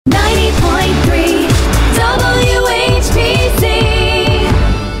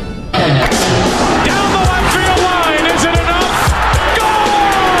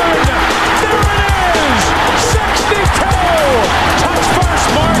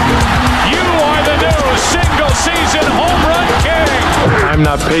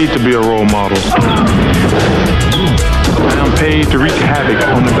I'm not paid to be a role model. I am paid to wreak havoc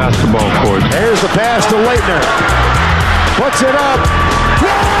on the basketball court. Here's the pass to Leitner. Puts it up.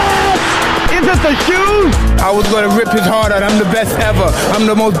 Yes! Is it the shoes? I was going to rip his heart out. I'm the best ever. I'm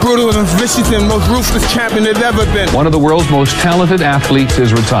the most brutal and vicious and most ruthless champion there's ever been. One of the world's most talented athletes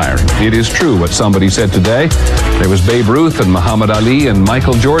is retiring. It is true what somebody said today. There was Babe Ruth and Muhammad Ali and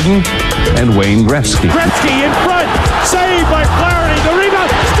Michael Jordan and Wayne Gretzky. Gretzky in front. Saved by Flaherty. The rebound.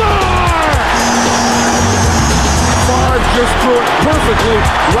 Score! Favre just threw it perfectly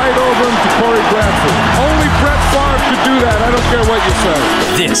right over him to Corey Bradford. Only Brett Favre could do that. I don't care what you say.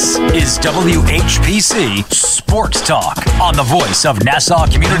 This is WHPC Sports Talk on the voice of Nassau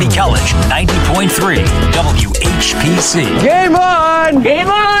Community College, 90.3 WHPC. Game on! Game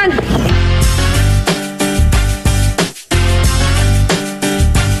on!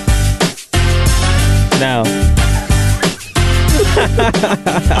 Now.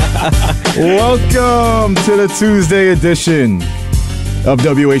 Welcome to the Tuesday edition of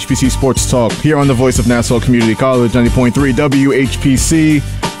WHPC Sports Talk here on the voice of Nassau Community College, 90.3 WHPC.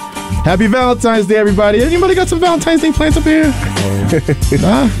 Happy Valentine's Day, everybody. Anybody got some Valentine's Day plans up here?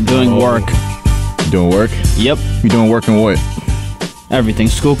 Nah? Doing work. You doing work? Yep. You doing work and what? Everything.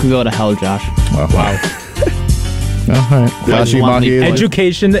 School could go to hell, Josh. Wow. All right. Joshua Umahi.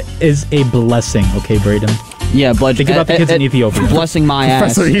 Education is a blessing, okay, Braden? Yeah, but think about the kids in Ethiopia. Blessing my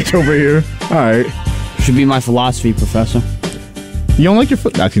ass. Professor Each over here. All right. Should be my philosophy professor. You don't like your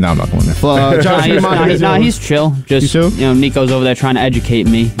foot? Actually, no, I'm not going there. He's chill. Just, chill? You know, Nico's over there trying to educate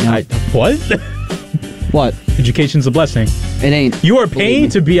me. You know? What? What? Education's a blessing. It ain't. You are paying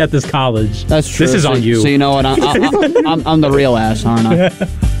to be at this college. That's true. This is on you. So you know what? I'm the real ass, aren't I?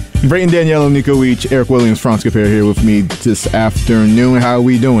 Brayton Daniello, Nico Weech, Eric Williams, Franz Capere here with me this afternoon. How are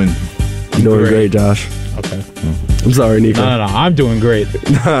we doing? I'm doing great, Josh. Okay. I'm sorry, Nico. No. I'm doing great.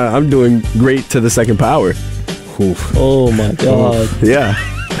 I'm doing great to the second power. Oof. Oh, my God. Yeah.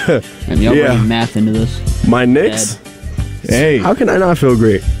 And you're bringing math into this. My Knicks? Hey. How can I not feel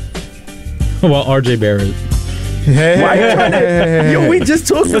great? Well, RJ Barrett. Hey. Why Yo, we just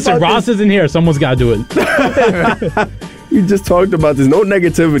talked about Listen, Ross isn't here. Someone's got to do it. We just talked about this. No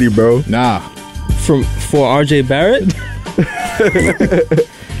negativity, bro. Nah. For RJ Barrett?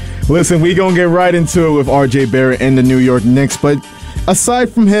 Listen, we gonna get right into it with RJ Barrett and the New York Knicks, but aside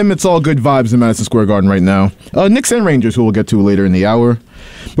from him, it's all good vibes in Madison Square Garden right now. Knicks and Rangers, who we'll get to later in the hour.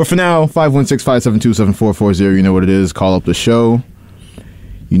 But for now, 516-572-7440, you know what it is. Call up the show.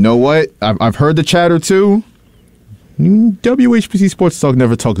 You know what? I've heard the chatter too. WHPC Sports Talk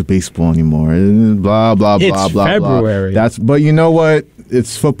never talks baseball anymore. Blah, blah, blah, it's blah, February. blah. But you know what?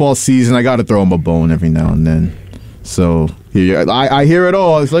 It's football season. I got to throw him a bone every now and then. So I hear it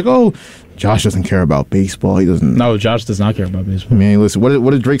all. It's like, oh, Josh doesn't care about baseball. He doesn't. No, Josh does not care about baseball. Man, listen, what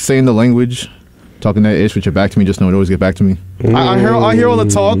did Drake say in the language? Talking that ish with your back to me, just know it always get back to me. I hear all the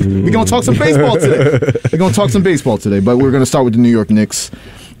talk. We're going to talk some baseball today. But we're going to start with the New York Knicks.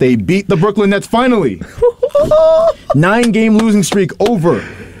 They beat the Brooklyn Nets finally. 9-game losing streak over.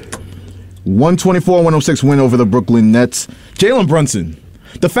 124-106 win over the Brooklyn Nets. Jalen Brunson.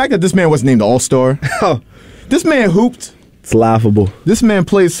 The fact that this man was named All-Star. This man hooped. It's laughable. This man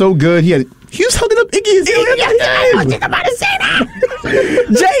played so good. He was hugging up Iggy. I was just about to say that.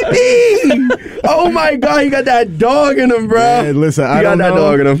 JB! Oh my God, he got that dog in him, bro. Man, listen, I don't know. That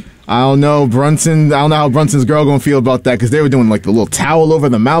dog in him. I don't know. Brunson, I don't know how Brunson's girl gonna feel about that, because they were doing like the little towel over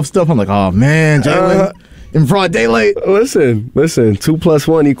the mouth stuff. I'm like, oh man, Jalen in broad daylight. Listen. 2 +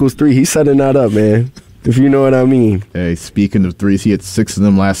 1 = 3. He's setting that up, man. If you know what I mean. Hey, speaking of threes, he had 6 of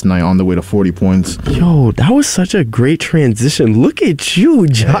them last night on the way to 40 points. Yo, that was such a great transition. Look at you,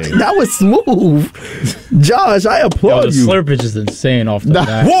 Josh. Hey. That was smooth. Josh, I applaud you. The slurpage is insane off the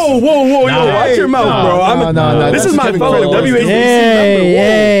bat. Whoa. Yo, watch your mouth, bro. No. This is my fellow WHPC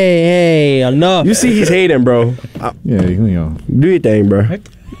Hey, enough. You see he's hating, bro. Yeah, you know. Do your thing, bro.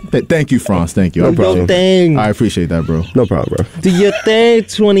 Thank you, Franz. Thank you. Do your thing. I appreciate that, bro. No problem, bro. Do your thing,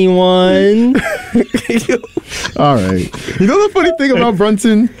 21. All right. You know the funny thing about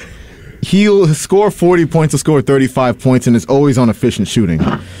Brunson? He'll score 40 points, he'll score 35 points, and it's always on efficient shooting.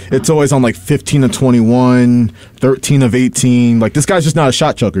 It's always on like 15 of 21, 13 of 18. Like, this guy's just not a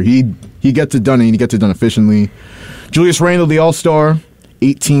shot chucker. He gets it done, and he gets it done efficiently. Julius Randle, the All-Star,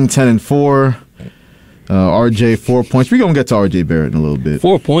 18, 10, and 4. RJ, 4 points. We're going to get to RJ Barrett in a little bit.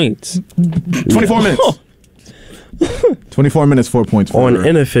 4 points. 24 minutes. 24 minutes, 4 points. On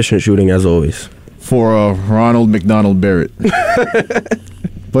inefficient shooting, as always. For Ronald McDonald Barrett.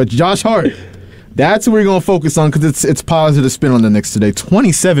 But Josh Hart, that's what we're going to focus on, because it's positive spin on the Knicks today.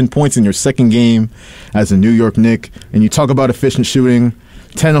 27 points in your second game as a New York Knick. And you talk about efficient shooting.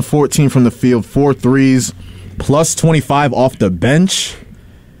 10 of 14 from the field, 4 threes, plus 25 off the bench.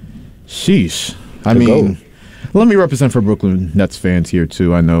 Sheesh. I mean, let me represent for Brooklyn Nets fans here,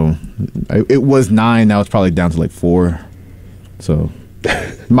 too. I know it was 9. Now it's probably down to like 4. So,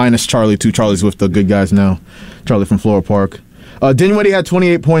 minus Charlie, too. Charlie's with the good guys now. Charlie from Floral Park. Dinwiddie had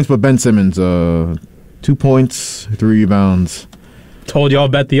 28 points, but Ben Simmons, 2 points, 3 rebounds. Told y'all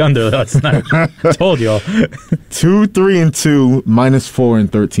bet the under last night. Told y'all. 2, 3, and 2, minus 4 in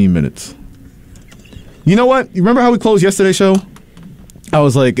 13 minutes. You know what? You remember how we closed yesterday's show? I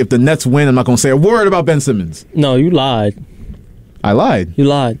was like, if the Nets win, I'm not going to say a word about Ben Simmons. No, you lied. I lied. You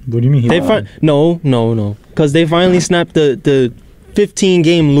lied. What do you mean he lied? No. Because they finally snapped the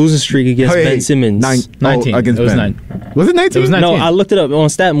 15-game losing streak against Ben Simmons. 19. Against it was Ben. 9. Was it 19? It was 19. No, I looked it up on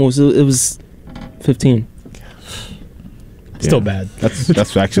Stat Moves. It was 15. Still bad.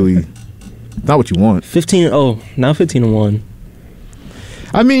 That's actually not what you want. 15-0. Now 15-1.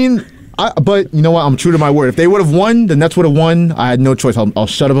 I mean, but you know what? I'm true to my word. If they would have won, the Nets would have won. I had no choice. I'll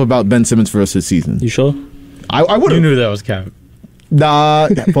shut up about Ben Simmons for the rest of the season. You sure? I would have. You knew that was cap. Nah.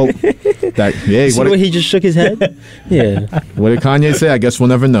 Well, hey, See the way he just shook his head? Yeah. What did Kanye say? I guess we'll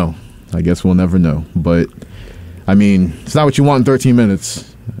never know. But, I mean, it's not what you want in 13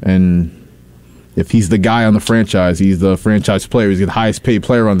 minutes. And if he's the guy on the franchise, he's the franchise player, he's the highest paid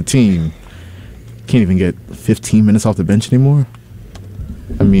player on the team, can't even get 15 minutes off the bench anymore.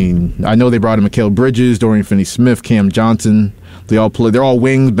 I mean, I know they brought in Mikal Bridges, Dorian Finney-Smith, Cam Johnson. They're all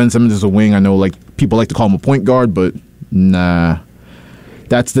wings. Ben Simmons is a wing. I know people like to call him a point guard, but nah.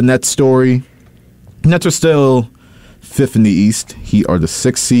 That's the Nets story. Nets are still 5th in the East. Heat are the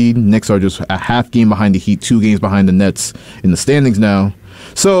 6th seed. Knicks are just a half game behind the Heat, 2 games behind the Nets in the standings now.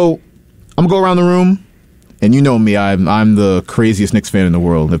 So I'm going to go around the room, and you know me, I'm the craziest Knicks fan in the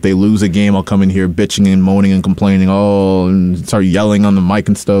world. If they lose a game, I'll come in here bitching and moaning and complaining, and start yelling on the mic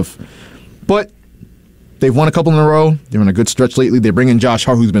and stuff. But they've won a couple in a row. They're on a good stretch lately. They bring in Josh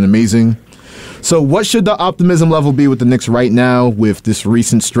Hart, who's been amazing. So what should the optimism level be with the Knicks right now with this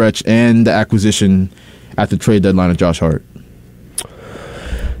recent stretch and the acquisition at the trade deadline of Josh Hart?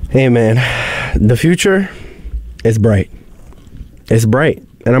 Hey, man, the future is bright. It's bright.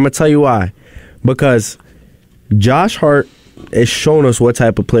 And I'm going to tell you why. Because Josh Hart has shown us what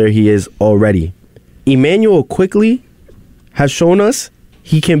type of player he is already. Emmanuel Quickley has shown us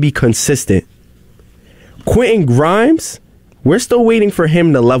he can be consistent. Quentin Grimes, we're still waiting for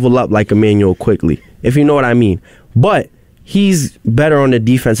him to level up like Emmanuel Quickley, if you know what I mean. But he's better on the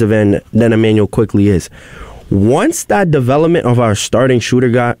defensive end than Emmanuel Quickley is. Once that development of our starting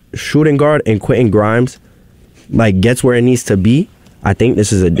shooting guard and Quentin Grimes gets where it needs to be, I think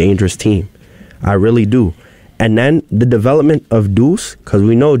this is a dangerous team. I really do. And then the development of Deuce, because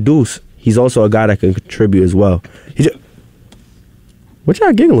we know Deuce, he's also a guy that can contribute as well. What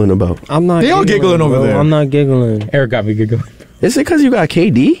y'all giggling about? I'm not. They all giggling over there. I'm not giggling. Eric got me giggling. Is it because you got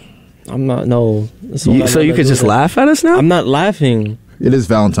KD? I'm not. No. So you could just laugh at us now? I'm not laughing. It is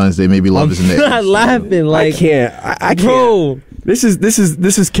Valentine's Day. Maybe love is in there. I'm not laughing. I can't. I can't. Bro. This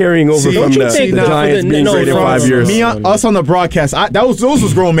is carrying over from the think Giants being graded 5 years. Us on the broadcast, those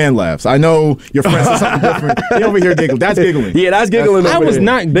was grown man laughs. I know your friends said something different. They over here giggling. That's giggling. Yeah, that's giggling. I was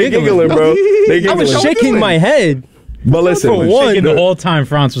not giggling. They giggling, bro. They giggling. I was shaking my head. But listen, the whole time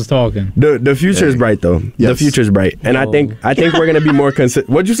France was talking. The future is bright, though. Yes. The future is bright, and I think we're gonna be more consistent.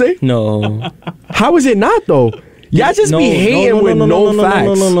 What'd you say? No. How is it not though? Y'all just be hating with no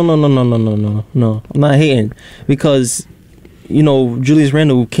facts. No. I'm not hating because Julius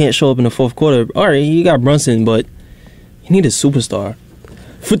Randle can't show up in the fourth quarter. All right, you got Brunson, but you need a superstar.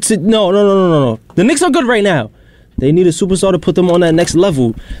 No. The Knicks are good right now. They need a superstar to put them on that next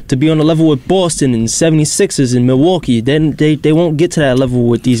level, to be on the level with Boston and 76ers and Milwaukee. Then they won't get to that level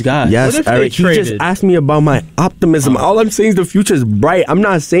with these guys. Yes, Eric, he just asked me about my optimism. All I'm saying is the future is bright. I'm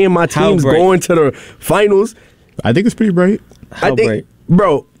not saying my team's going to the finals. I think it's pretty bright. How bright?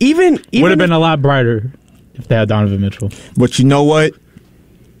 Bro, even would have been a lot brighter if they had Donovan Mitchell. But you know what?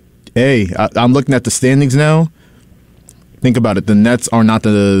 Hey, I'm looking at the standings now. Think about it. The Nets are not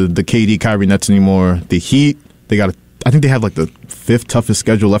the KD Kyrie Nets anymore. The Heat, I think they have the 5th toughest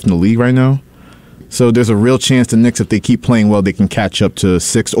schedule left in the league right now. So there's a real chance the Knicks, if they keep playing well, they can catch up to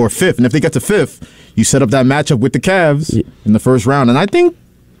 6th or 5th. And if they get to 5th, you set up that matchup with the Cavs in the first round. And I think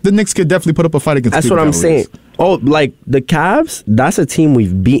the Knicks could definitely put up a fight against That's what I'm saying. Oh, the Cavs, that's a team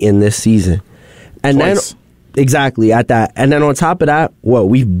we've beaten this season. And Twice. Then exactly at that. And then on top of that,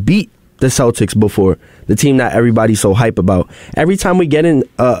 we've beat the Celtics before, the team that everybody's so hype about. Every time we get in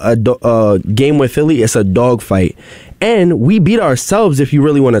a game with Philly, it's a dogfight. And we beat ourselves if you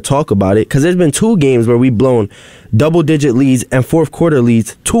really want to talk about it, because there's been 2 games where we've blown double-digit leads and fourth quarter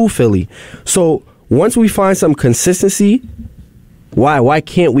leads to Philly. So once we find some consistency, why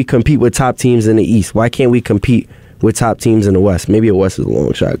can't we compete with top teams in the East? Why can't we compete with top teams in the West? Maybe the West is a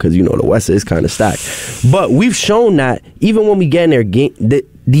long shot because, you know, the West is kind of stacked. But we've shown that even when we get in their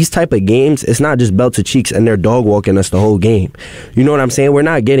these type of games, it's not just belt to cheeks and they're dog walking us the whole game. You know what I'm saying? We're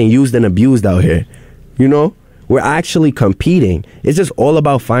not getting used and abused out here. You know? We're actually competing. It's just all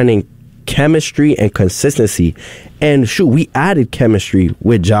about finding chemistry and consistency. And shoot, we added chemistry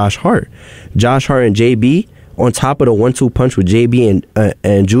with Josh Hart. Josh Hart and JB on top of the 1-2 punch with JB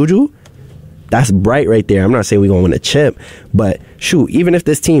and Juju. That's bright right there. I'm not saying we're going to win a chip, but shoot, even if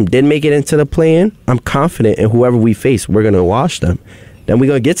this team did make it into the play-in, I'm confident in whoever we face, we're going to wash them. Then we're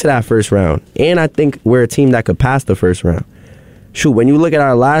going to get to that first round. And I think we're a team that could pass the first round. Shoot, when you look at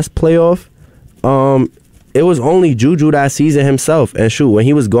our last playoff, it was only Juju that season himself. And shoot, when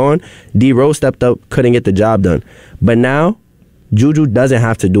he was gone, D-Rose stepped up, couldn't get the job done. But now, Juju doesn't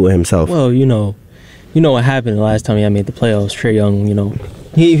have to do it himself. Well, you know what happened the last time he made the playoffs. Trae Young, you know,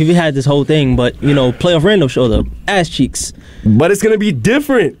 he had this whole thing, but, you know, playoff Randall showed up. Ass cheeks. But it's going to be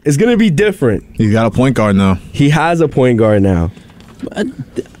different. It's going to be different. He's got a point guard now. He has a point guard now. I'm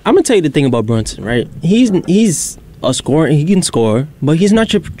going to tell you the thing about Brunson, right? He's a scorer, he can score, but he's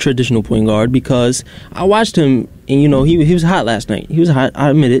not your traditional point guard because I watched him, and, you know, he was hot last night. He was hot, I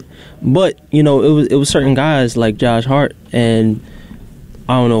admit it. But, you know, it was certain guys like Josh Hart and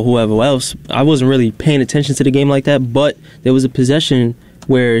I don't know whoever else. I wasn't really paying attention to the game like that, but there was a possession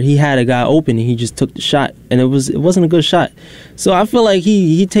where he had a guy open and he just took the shot, and it wasn't a good shot. So I feel like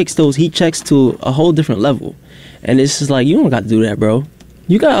he takes those heat checks to a whole different level, and it's just like, you don't got to do that, bro.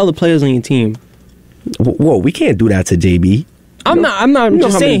 You got other players on your team. Whoa, we can't do that to JB. I'm not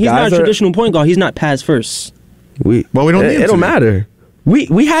just saying he's not a traditional point guard. He's not pass first. We don't need him. It don't matter.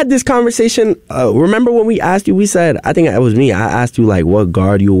 We had this conversation. Remember when we asked you? We said, I think it was me. I asked you like what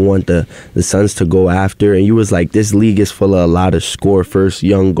guard you want the Suns to go after, and you was like, this league is full of a lot of score first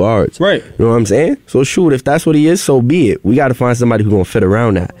young guards. Right. You know what I'm saying? So shoot, if that's what he is, so be it. We got to find somebody who's gonna fit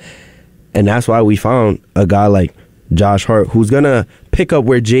around that, and that's why we found a guy like Josh Hart, who's gonna pick up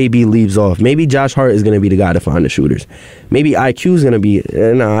where JB leaves off. Maybe Josh Hart is gonna be the guy to find the shooters. Maybe IQ's gonna be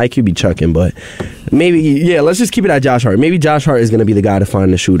IQ be chucking, but maybe let's just keep it at Josh Hart. Maybe Josh Hart is gonna be the guy to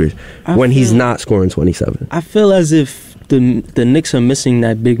find the shooters when he's not scoring 27. I feel as if the Knicks are missing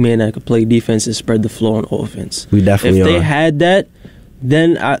that big man that could play defense and spread the floor on offense. We definitely are. If they are. had that,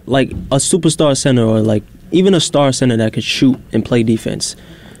 then like a superstar center or like even a star center that could shoot and play defense.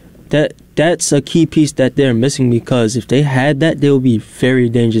 That's a key piece that they're missing, because if they had that, they would be very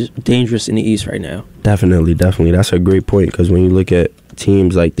dangerous in the East right now. Definitely. That's a great point, because when you look at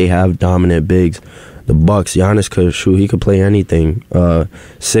teams like they have dominant bigs, the Bucks, Giannis could shoot, he could play anything.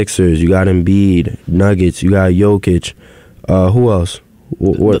 Sixers, you got Embiid. Nuggets, you got Jokic. Who else?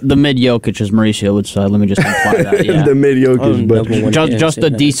 The mid Jokic, as Mauricio would say. Let me just imply that. Yeah. The mid Jokic, but just a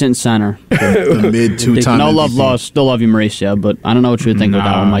decent center. The mid two-time. No love lost. Still love you, Mauricio, but I don't know what you would think of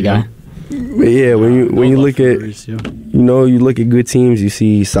that one, my guy. But yeah, when you look at you look at good teams, you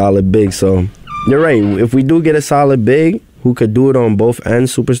see solid bigs. So you're right. If we do get a solid big who could do it on both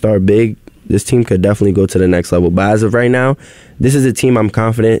ends, superstar big, this team could definitely go to the next level. But as of right now, this is a team I'm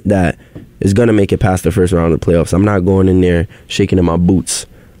confident that is going to make it past the first round of the playoffs. I'm not going in there shaking in my boots.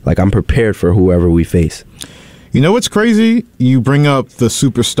 Like, I'm prepared for whoever we face. You know what's crazy? You bring up the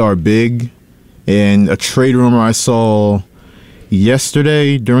superstar big, and a trade rumor I saw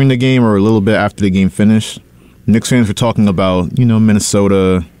yesterday during the game or a little bit after the game finished. Knicks fans were talking about,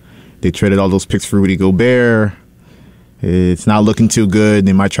 Minnesota. They traded all those picks for Rudy Gobert. It's not looking too good.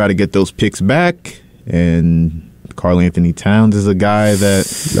 They might try to get those picks back. And Karl Anthony Towns is a guy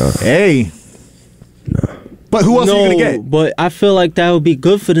that, But who else are you going to get? But I feel like that would be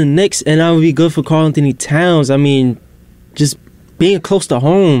good for the Knicks, and that would be good for Karl Anthony Towns. I mean, just being close to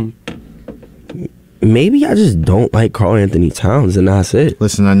home. Maybe I just don't like Karl Anthony Towns, and that's it.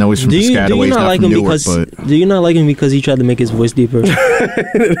 Listen, I know he's from Piscataway, he's not from Newark, but... Do you not like him because he tried to make his voice deeper?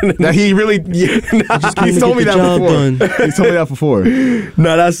 That he really... He's told me that before. He's told me that before.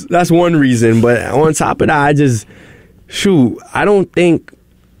 No, that's one reason, but on top of that, I don't think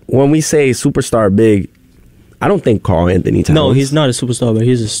when we say superstar big, I don't think Karl Anthony Towns. No, he's not a superstar, but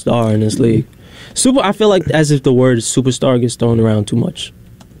he's a star in this league. I feel like as if the word superstar gets thrown around too much.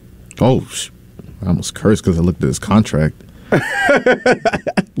 Oh, I almost cursed because I looked at his contract.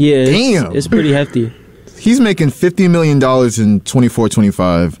 Yeah, damn, it's pretty hefty. He's making $50 million in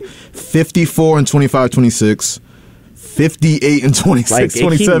 24-25, 54 in 25-26, 58 and 26, Like,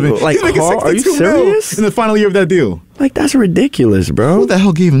 27. like, He's making Carl, are you 62 mil serious? in the final year of that deal. Like, that's ridiculous, bro. Who the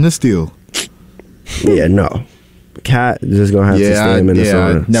hell gave him this deal? Yeah, no. Cat just gonna have to stay in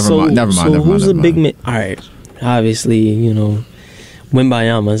Minnesota. Never mind. So who's the big man? All right, obviously, you know,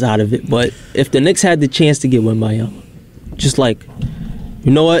 Wembanyama's out of it. But if the Knicks had the chance to get Wembanyama, just like,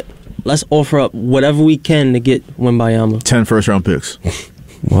 you know what? Let's offer up whatever we can to get Wembanyama. 10 first-round picks.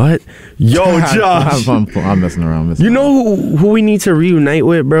 What? Yo, Josh. I'm messing around. You know who we need to reunite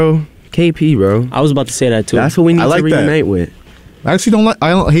with, bro? KP, bro. I was about to say that too. That's who we need to reunite with. I actually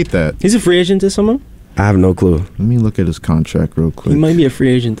I don't hate that. He's a free agent this summer? I have no clue. Let me look at his contract real quick. He might be a free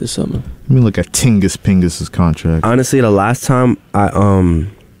agent this summer. Let me look at Tingus Pingus's contract. Honestly, the last time I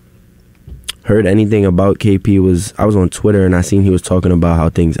heard anything about KP was I was on Twitter and I seen he was talking about how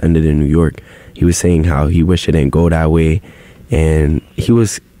things ended in New York. He was saying how he wished it didn't go that way, and I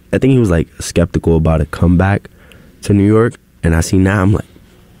think he was like skeptical about a comeback to New York. And I see now I'm like,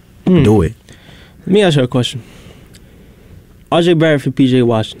 do it. Let me ask you a question. RJ Barrett for PJ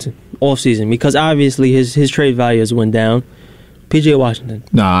Washington off season, because obviously his trade value has went down. PJ Washington.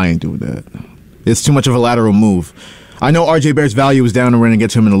 Nah, I ain't doing that. It's too much of a lateral move. I know RJ Barrett's value is down, and we're going to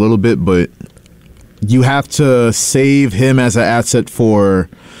get to him in a little bit, but you have to save him as an asset for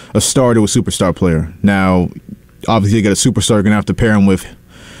a star to a superstar player. Now, obviously, you get a superstar, you're going to have to pair him with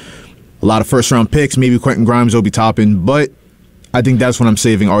a lot of first-round picks. Maybe Quentin Grimes will be topping, but I think that's what I'm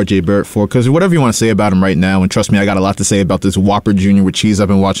saving RJ Barrett for, because whatever you want to say about him right now, and trust me, I got a lot to say about this Whopper Jr. with cheese I've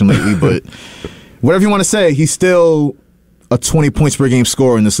been watching lately, but whatever you want to say, he's still a 20 points per game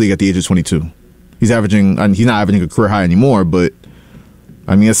scorer in this league at the age of 22. He's not averaging a career high anymore, but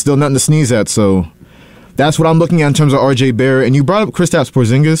I mean, it's still nothing to sneeze at, so that's what I'm looking at in terms of RJ Barrett. And you brought up Kristaps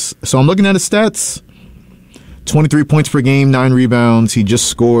Porzingis, so I'm looking at his stats. 23 points per game, 9 rebounds. He just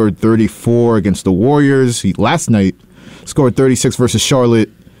scored 34 against the Warriors. Last night scored 36 versus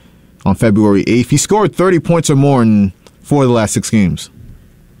Charlotte on February 8th. He scored 30 points or more in 4 of the last 6 games.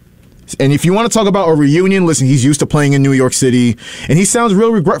 And if you want to talk about a reunion, listen, he's used to playing in New York City, and he sounds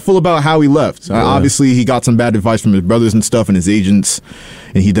real regretful about how he left. Yeah. Obviously, he got some bad advice from his brothers and stuff and his agents,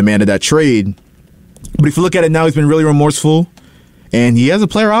 and he demanded that trade. But if you look at it now, he's been really remorseful, and he has a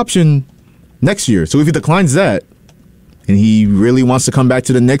player option next year. So if he declines that, and he really wants to come back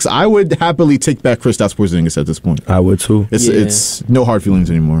to the Knicks, I would happily take back Kristaps Porzingis at this point. I would too. It's no hard feelings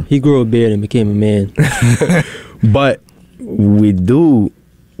anymore. He grew a beard and became a man. But we do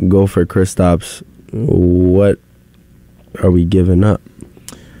go for Kristaps. What are we giving up?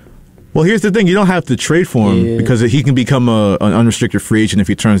 Well, here's the thing. You don't have to trade for him because he can become an unrestricted free agent if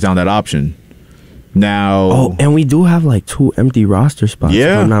he turns down that option. Now, and we do have like 2 empty roster spots,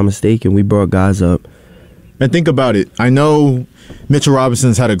 if I'm not mistaken. We brought guys up. And think about it. I know Mitchell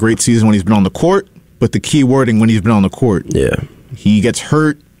Robinson's had a great season when he's been on the court, but the key wording when he's been on the court. Yeah. He gets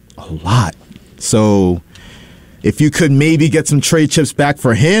hurt a lot. So if you could maybe get some trade chips back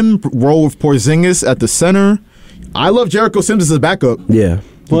for him, roll with Porzingis at the center. I love Jericho Sims as a backup. Yeah.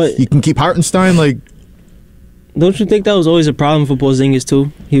 But you can keep Hartenstein. Like, don't you think that was always a problem for Porzingis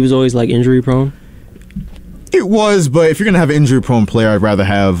too? He was always like injury prone. It was, but if you're going to have an injury-prone player, I'd rather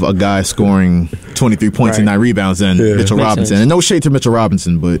have a guy scoring 23 points and 9 rebounds than Mitchell Robinson. And no shade to Mitchell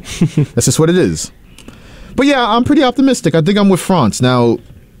Robinson, but that's just what it is. But yeah, I'm pretty optimistic. I think I'm with France. Now,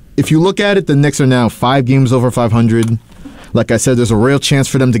 if you look at it, the Knicks are now 5 games over 500. Like I said, there's a real chance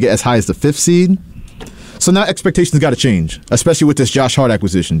for them to get as high as the 5th seed. So now expectations got to change, especially with this Josh Hart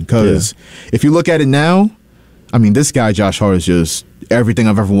acquisition. Because if you look at it now, I mean, this guy, Josh Hart, is just everything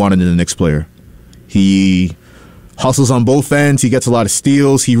I've ever wanted in a Knicks player. He hustles on both ends. He gets a lot of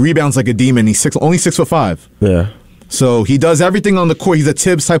steals. He rebounds like a demon. He's only 6'5". Yeah. So he does everything on the court. He's a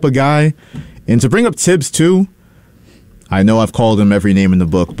Tibbs type of guy. And to bring up Tibbs too, I know I've called him every name in the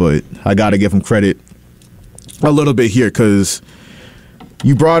book, but I got to give him credit a little bit here because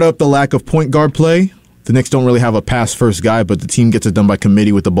you brought up the lack of point guard play. The Knicks don't really have a pass-first guy, but the team gets it done by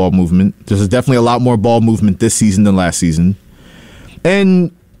committee with the ball movement. There's definitely a lot more ball movement this season than last season.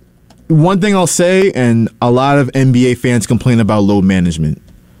 And one thing I'll say, and a lot of NBA fans complain about load management.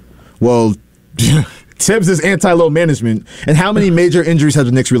 Well, Tibbs is anti-load management. And how many major injuries have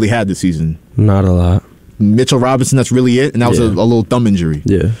the Knicks really had this season? Not a lot. Mitchell Robinson, that's really it. And that was a little thumb injury.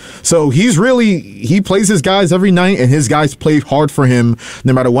 Yeah. So he plays his guys every night, and his guys play hard for him.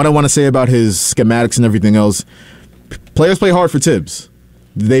 No matter what I want to say about his schematics and everything else, players play hard for Tibbs.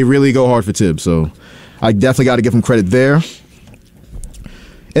 They really go hard for Tibbs. So I definitely got to give him credit there.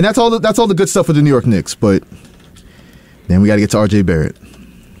 And that's all the good stuff with the New York Knicks. But then we got to get to RJ Barrett.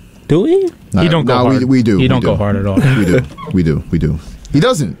 Do we? He don't go hard. We do. He don't go hard at all. We do. He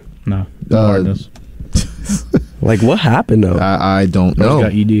doesn't. No hardness. Like, what happened though? I don't Bro know.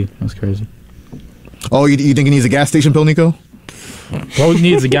 got ED. That's crazy. Oh, you think he needs a gas station pill, Nico? Bro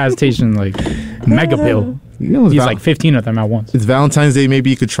needs a gas station like mega pill. You know, He's like 15 of them at once. It's Valentine's Day. Maybe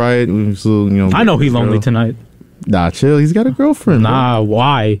you could try it. So, I know he's lonely tonight. Nah, chill. He's got a girlfriend. Nah, bro.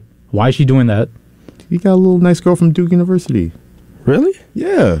 why? Why is she doing that? He got a little nice girl from Duke University. Really?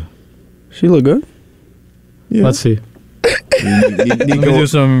 Yeah. She look good? Yeah. Let's see. Nico, do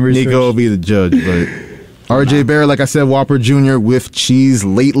some research. Nico will be the judge, but RJ Barrett, like I said, Whopper Jr. with cheese.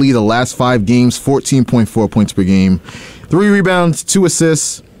 Lately, the last 5 games, 14.4 points per game, 3 rebounds, 2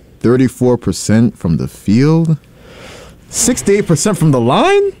 assists, 34% from the field, 68% from the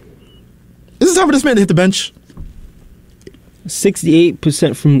line. Is it time for this man to hit the bench?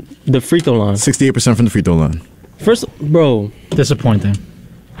 68% from the free throw line. 68% from the free throw line. First, bro, Disappointing.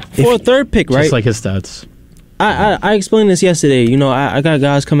 for a third pick, right? Just like his stats. I explained this yesterday. You know, I got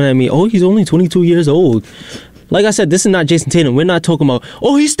guys coming at me. Oh, he's only 22 years old. Like I said, this is not Jason Tatum. We're not talking about,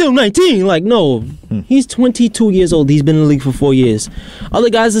 oh, he's still 19. Like, no. He's 22 years old. He's been in the league for 4 years.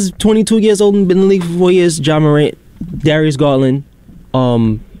 Other guys is 22 years old and been in the league for 4 years. Ja Morant, Darius Garland,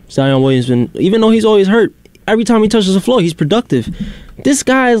 Zion Williamson. Even though he's always hurt, every time he touches the floor, he's productive. This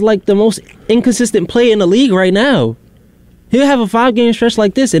guy is like the most inconsistent player in the league right now. He'll have a 5-game stretch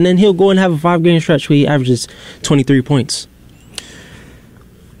like this, and then he'll go and have a 5-game stretch where he averages 23 points.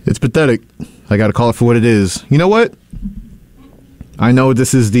 It's pathetic. I got to call it for what it is. You know what? I know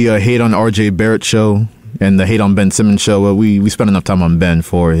this is the hate on RJ Barrett show and the hate on Ben Simmons show. We spent enough time on Ben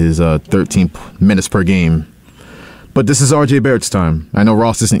for his 13 minutes per game. But this is RJ Barrett's time. I know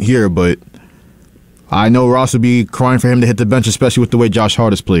Ross isn't here, but I know Ross would be crying for him to hit the bench, especially with the way Josh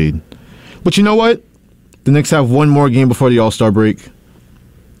Hart has played. But you know what? The Knicks have one more game before the All-Star break.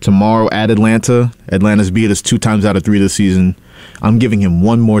 Tomorrow at Atlanta. Atlanta's beat us 2 times out of 3 this season. I'm giving him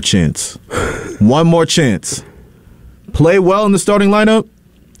one more chance. One more chance. Play well in the starting lineup,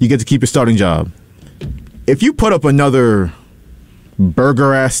 you get to keep your starting job. If you put up another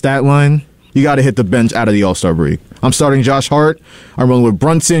burger-ass stat line, you got to hit the bench out of the All-Star break. I'm starting Josh Hart. I'm rolling with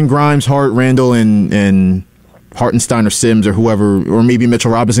Brunson, Grimes, Hart, Randall, and Hartenstein or Sims or whoever, or maybe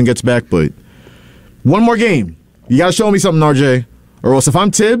Mitchell Robinson gets back, but one more game. You got to show me something, RJ. Or else if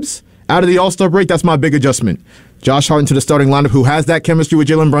I'm Tibbs, out of the All-Star break, that's my big adjustment. Josh Hart into the starting lineup, who has that chemistry with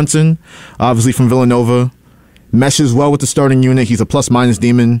Jalen Brunson, obviously from Villanova. Meshes well with the starting unit. He's a plus-minus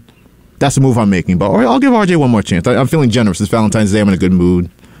demon. That's the move I'm making. But I'll give RJ one more chance. I'm feeling generous. It's Valentine's Day. I'm in a good mood.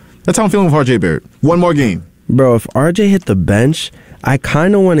 That's how I'm feeling with RJ Barrett. One more game. Bro, if RJ hit the bench, I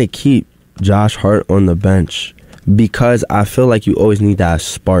kind of want to keep Josh Hart on the bench because I feel like you always need that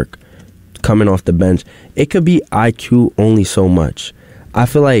spark coming off the bench. It could be IQ only so much. I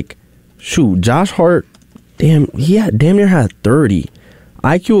feel like, shoot, Josh Hart, damn near had 30.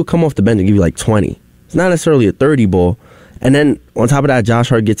 IQ will come off the bench and give you like 20. It's not necessarily a 30 ball. And then on top of that, Josh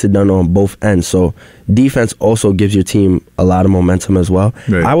Hart gets it done on both ends. So defense also gives your team a lot of momentum as well.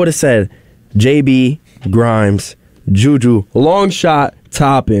 Right. I would have said JB, Grimes, Juju, long shot,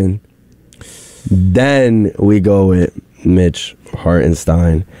 Toppin. Then we go with Mitch,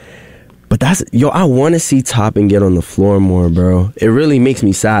 Hartenstein. But I want to see Toppin get on the floor more, bro. It really makes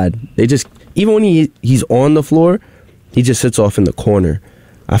me sad. They just, even when he's on the floor, he just sits off in the corner.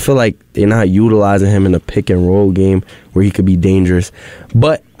 I feel like they're not utilizing him in a pick and roll game where he could be dangerous.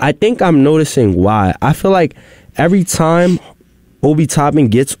 But I think I'm noticing why. I feel like every time Obi Toppin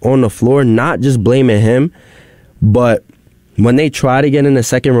gets on the floor, not just blaming him, but when they try to get in the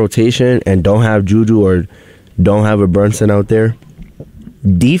second rotation and don't have Juju or don't have a Brunson out there,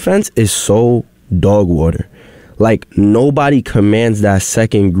 defense is so dog water. Like, nobody commands that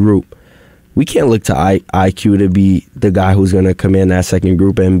second group. We can't look to IQ to be the guy who's going to command that second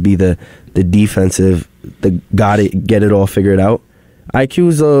group and be the defensive, the guy to get it all figured out.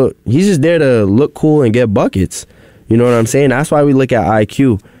 IQ's he's just there to look cool and get buckets. You know what I'm saying? That's why we look at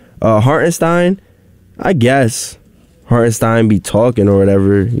IQ. Hartenstein, I guess Hartenstein be talking or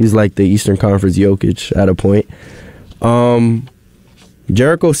whatever. He's like the Eastern Conference Jokic at a point.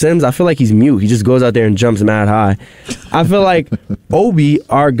 Jericho Sims, I feel like he's mute. He just goes out there and jumps mad high. I feel like Obi,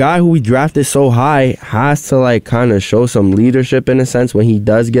 our guy who we drafted so high, has to like kind of show some leadership in a sense when he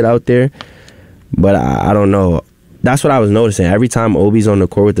does get out there. But I don't know. That's what I was noticing. Every time Obi's on the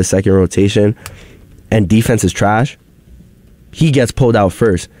court with the second rotation and defense is trash, he gets pulled out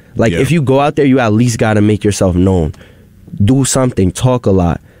first. Like, if you go out there, you at least got to make yourself known. Do something. Talk a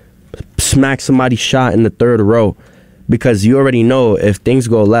lot. Smack somebody's shot in the third row. Because you already know if things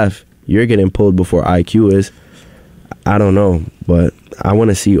go left, you're getting pulled before IQ is. I don't know, but I want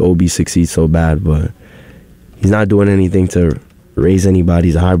to see Obi succeed so bad, but he's not doing anything to raise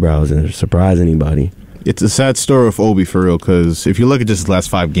anybody's eyebrows and surprise anybody. It's a sad story of Obi for real, because if you look at just his last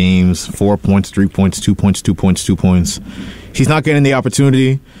 5 games, 4 points, 3 points, 2 points, 2 points, 2 points, he's not getting the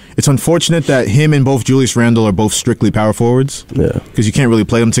opportunity. It's unfortunate that him and both Julius Randle are both strictly power forwards. Yeah. Because you can't really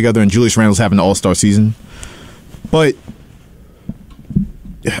play them together, and Julius Randle's having an all-star season. But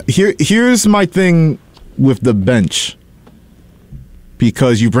here's my thing with the bench.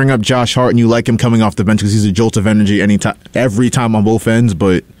 Because you bring up Josh Hart and you like him coming off the bench because he's a jolt of energy every time on both ends,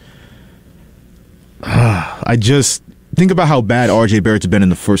 but I just think about how bad RJ Barrett's been in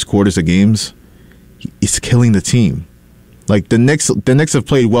the first quarters of games. It's killing the team. Like the Knicks have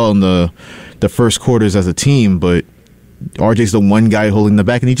played well in the first quarters as a team, but RJ's the one guy holding the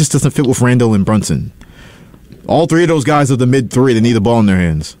back, and he just doesn't fit with Randle and Brunson. All 3 of those guys are the mid-3. They need the ball in their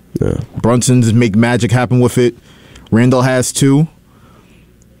hands. Yeah. Brunson's make magic happen with it. Randle has 2.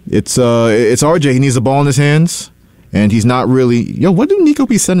 It's RJ. He needs the ball in his hands. And he's not really... Yo, what do Nico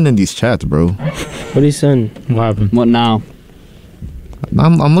be sending in these chats, bro? What he send? What happened? What now?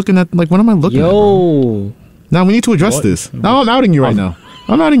 I'm looking at... Like, what am I looking at? Yo. Now, we need to address this. Now, I'm outing you right now.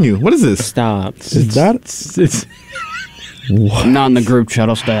 I'm outing you. What is this? Stop. It's I'm not in the group chat.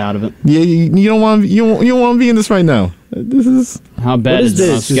 I'll stay out of it. Yeah, you don't want to be in this right now. This is... How bad is this?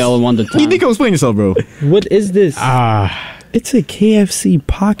 On a scale of 1 to 10? Nico, explain yourself, bro. What is this? It's a KFC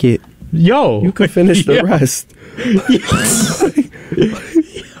pocket. Yo. You could finish the rest.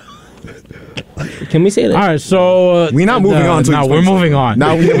 Can we say that? All right, so we're not moving on. No, we're moving on.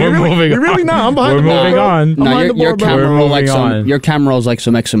 No, we're really not. I'm behind the board. We're moving on. No, your camera rolls like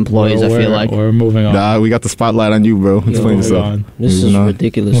some ex-employees. I feel like we're moving on. Nah, we got the spotlight on you, bro. Explain yourself. This is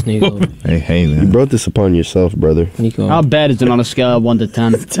ridiculous, Nico. Hey, man. You brought this upon yourself, brother. Nico. How bad is it on a scale of 1 to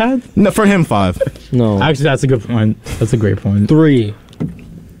 10? 10? No, for him, 5. No. Actually, that's a good point. That's a great point. 3.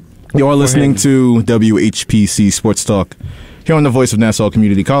 You are listening to WHPC Sports Talk here on the voice of Nassau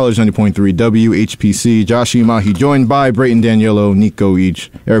Community College, 90.3 WHPC. Joshua Umahi, joined by Brayton Daniello, Nico Each,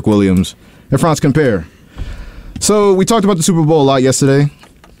 Eric Williams, and Franz Compare. So we talked about the Super Bowl a lot yesterday.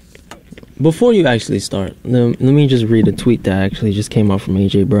 Before you actually start, let me just read a tweet that actually just came out from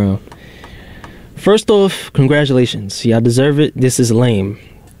AJ Brown. First off, congratulations. Y'all deserve it. This is lame.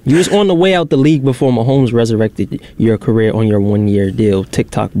 You was on the way out the league before Mahomes resurrected your career on your 1-year deal,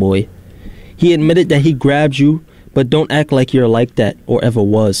 TikTok boy. He admitted that he grabbed you, but don't act like you're like that or ever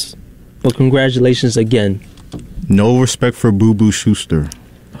was. But congratulations again. No respect for Boo Boo Schuster.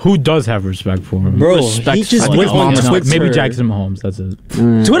 Who does have respect for him? Bro, he just went on Twitter. Maybe Jackson Mahomes, that's it.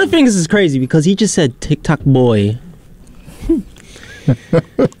 Twitter fingers is crazy because he just said TikTok boy.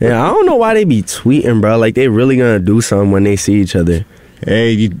 Yeah, I don't know why they be tweeting, bro. Like, they really gonna do something when they see each other.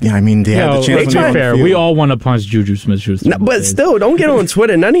 Hey, they had the chance to be fair. We all want to punch Juju Smith-Schuster. No, but still, don't get on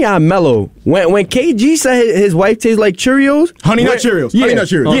Twitter. None of y'all mellow. When KG said his wife tastes like Cheerios, Honey Nut Cheerios. Yeah, Honey Nut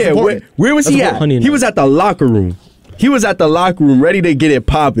Cheerios. Yeah, where was he at? He was at the locker room. He was at the locker room, ready to get it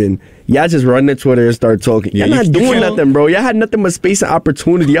popping. Y'all just run to Twitter and start talking. Y'all not doing nothing, bro. Y'all had nothing but space and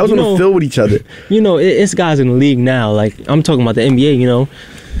opportunity. Y'all was on the field with each other. You know, it's guys in the league now. Like, I'm talking about the NBA, you know.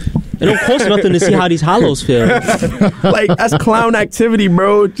 It don't cost nothing to see how these hollows feel. Like, that's clown activity,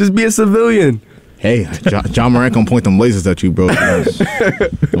 bro. Just be a civilian. Hey, John Morant gonna point them lasers at you, bro.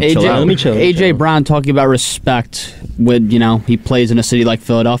 Let me chill. AJ Brown talking about respect when, he plays in a city like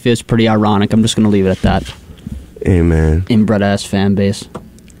Philadelphia is pretty ironic. I'm just going to leave it at that. Hey, man. Inbred-ass fan base.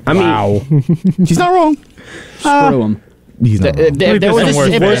 I mean, he's not wrong. Screw him. He's not wrong. They're the worst.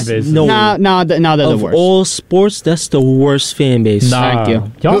 Of all sports, that's the worst fan base. Thank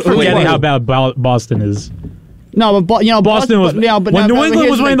you. Y'all forgetting how bad Boston is. No, but Boston was. When New England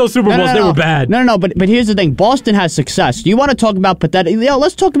was winning those Super Bowls, they were bad. No, but here's the thing: Boston has success. You want to talk about pathetic?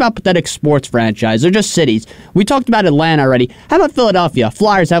 Let's talk about pathetic sports franchise. They're just cities. We talked about Atlanta already. How about Philadelphia?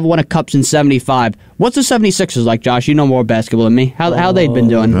 Flyers haven't won a cup since '75. What's the 76ers like, Josh? You know more basketball than me. How they been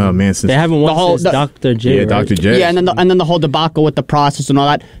doing? Oh man, they haven't won since Dr. J. Yeah, Dr. J. Yeah, and then the whole debacle with the process and all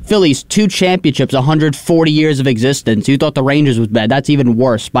that. Phillies 2 championships, 140 years of existence. You thought the Rangers was bad? That's even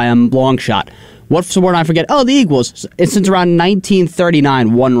worse by a long shot. What sport I forget? Oh, the Eagles. It's since around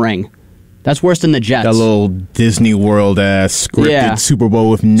 1939, 1 ring. That's worse than the Jets. That little Disney World ass scripted Super Bowl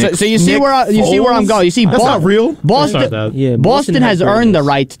with Nick. So you see where I'm going. You see, that's not real. Boston has earned the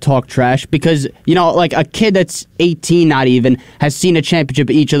right to talk trash because like a kid that's 18, not even, has seen a championship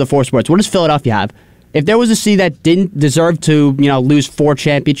in each of the 4 sports. What does Philadelphia have? If there was a city that didn't deserve to lose 4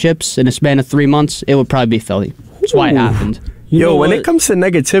 championships in a span of 3 months, it would probably be Philly. That's why it happened. Yo, when it comes to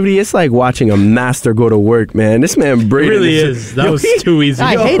negativity, it's like watching a master go to work, man. This man Brady really is. That was too easy.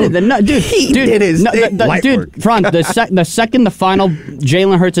 I hated it. No, dude, Front, the second the final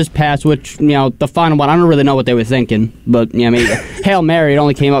Jalen Hurts' pass, which, the final one, I don't really know what they were thinking, but, maybe Hail Mary, it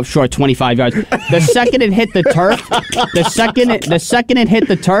only came up short 25 yards. The second it hit the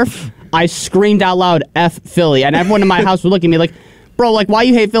turf, I screamed out loud, F Philly, and everyone in my house would look at me like, bro, like, why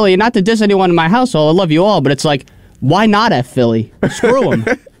you hate Philly? And not to diss anyone in my household, I love you all, but it's like, why not F Philly? Screw them.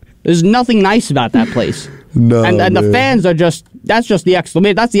 There's nothing nice about that place. No, and the fans are that's just the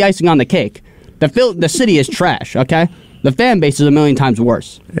exclamation. That's the icing on the cake. The city is trash, okay? The fan base is a million times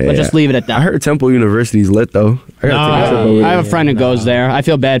worse. Yeah. Let's just leave it at that. I heard Temple University's lit, though. I have a friend who goes there. I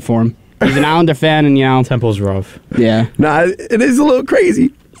feel bad for him. He's an Islander fan, and, Temple's rough. Yeah. Nah, it is a little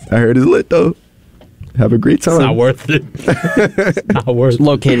crazy. I heard it's lit, though. Have a great time. It's not worth it. Not worth it. It's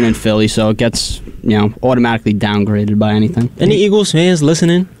located in Philly, so it gets, automatically downgraded by anything. Any Eagles fans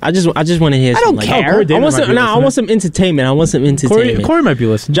listening? I just want to hear. I don't care. I want some entertainment. Corey might be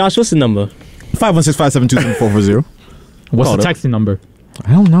listening. Josh, what's the number? 516-572-7440. What's the texting number?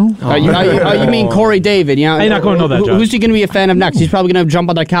 I don't know. You mean Corey David? You're not going to know that, Josh. Who's he going to be a fan of next? He's probably going to jump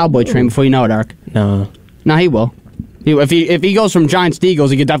on that Cowboy train before you know it, Eric. No, he will. If he goes from Giants to Eagles,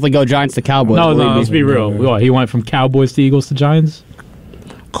 he could definitely go Giants to Cowboys. No, let's be real. What, he went from Cowboys to Eagles to Giants?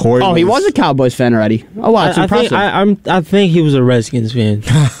 Corey he was a Cowboys fan already. Oh, wow, that's impressive. I think he was a Redskins fan.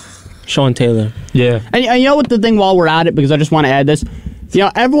 Sean Taylor. Yeah. And you know what the thing while we're at it, because I just want to add this.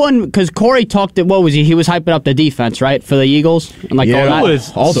 Everyone, because Corey talked at, what was he? He was hyping up the defense, right, for the Eagles? And all that.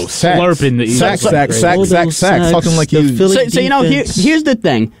 Was all those slurping the Eagles. Sacks. Talking like you. So here's the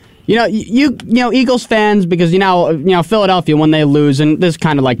thing. Eagles fans, because Philadelphia, when they lose, and this is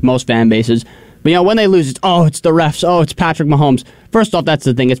kind of like most fan bases, but when they lose, it's the refs, it's Patrick Mahomes. First off, that's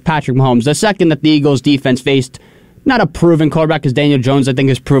the thing, it's Patrick Mahomes. The second that the Eagles defense faced not a proven quarterback, because Daniel Jones, I think,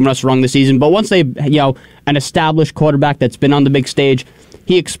 has proven us wrong this season, but once they, an established quarterback that's been on the big stage,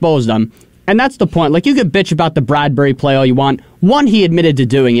 he exposed them. And that's the point. Like, you could bitch about the Bradbury play all you want. One, he admitted to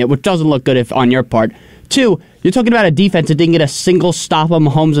doing it, which doesn't look good on your part. Two, you're talking about a defense that didn't get a single stop on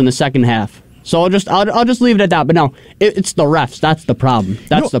Mahomes in the second half. So I'll just leave it at that. But no, it's the refs. That's the problem.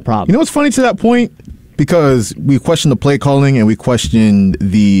 That's the problem. You know what's funny to that point? Because we questioned the play calling and we questioned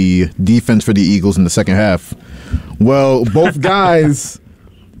the defense for the Eagles in the second half. Well, both guys,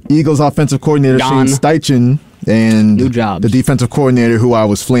 Eagles offensive coordinator Shane Steichen and the defensive coordinator who I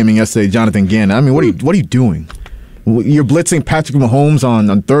was flaming yesterday, Jonathan Gannon. I mean, what are you doing? You're blitzing Patrick Mahomes on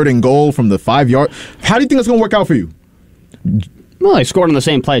 3rd and goal from the 5-yard. How do you think it's going to work out for you? Well, they scored on the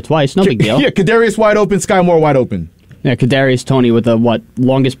same play twice. No big deal. Yeah, Kadarius wide open, Sky Moore wide open. Yeah, Kadarius Toney with the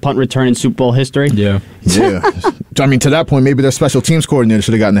longest punt return in Super Bowl history. Yeah. I mean, to that point, maybe their special teams coordinator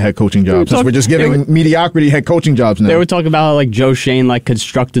should have gotten the head coaching job. Since we're just giving mediocrity head coaching jobs now. They were talking about how Joe Shane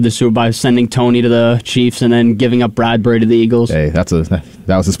constructed the Super Bowl by sending Toney to the Chiefs and then giving up Bradbury to the Eagles. Hey, that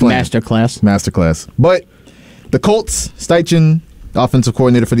was his plan. Masterclass. But the Colts, Steichen, offensive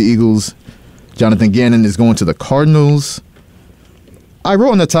coordinator for the Eagles, Jonathan Gannon is going to the Cardinals. I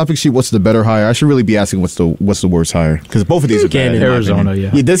wrote on the topic sheet, what's the better hire? I should really be asking what's the worst hire, because both of these are bad. Arizona, yeah.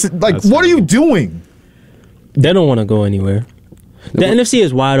 This is what are you doing? They don't want to go anywhere. The NFC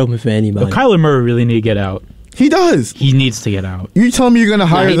is wide open for anybody. But Kyler Murray really need to get out. He does. He needs to get out. You telling me you're going to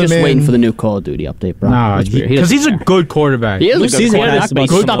hire the man? He's just waiting for the new Call of Duty update, bro. Nah, because he's a good quarterback. He is a good quarterback, but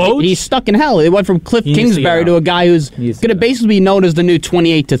he's stuck in hell. It went from Cliff Kingsbury to a guy who's going to basically be known as the new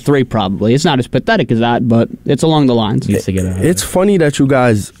 28-3 probably. It's not as pathetic as that, but it's along the lines. He needs to get out. It's funny that you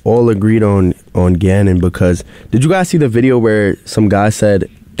guys all agreed on Gannon, because did you guys see the video where some guy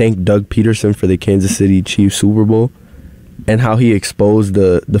said, thank Doug Peterson for the Kansas City Chiefs Super Bowl, and how he exposed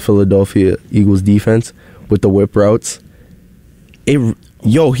the Philadelphia Eagles defense with the whip routes? He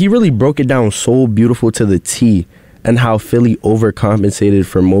really broke it down so beautiful to the T, and how Philly overcompensated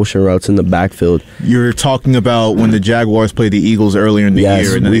for motion routes in the backfield. You're talking about when the Jaguars played the Eagles earlier in the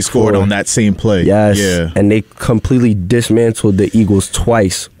year, and then they scored on that same play. Yes, yeah. And they completely dismantled the Eagles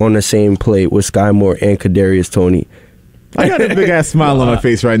twice on the same play with Sky Moore and Kadarius Toney. I got a big-ass smile on my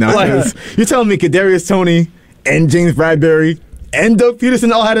face right now. You're telling me Kadarius Toney and James Bradbury and Doug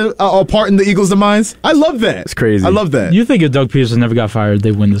Peterson all had a part in the Eagles' demise? I love that. It's crazy. I love that. You think if Doug Peterson never got fired,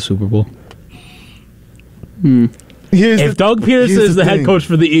 they win the Super Bowl? If Doug Peterson is the head coach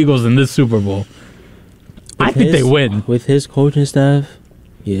for the Eagles in this Super Bowl, I think they win. With his coaching staff,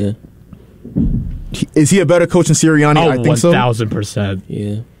 yeah. Is he a better coach than Sirianni? Oh, I think so. 1,000%.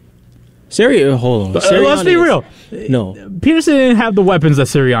 Yeah. Hold on. Let's be real. No. Peterson didn't have the weapons that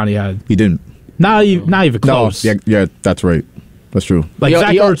Sirianni had. He didn't. Not even close. No, yeah, that's right. That's true.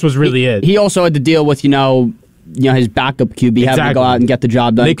 Zach Ertz was really it. He also had to deal with, his backup QB having to go out and get the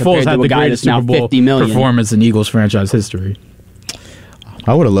job done. Nick Foles had to a the guy greatest that's now Super Bowl $50 million. performance in Eagles franchise history.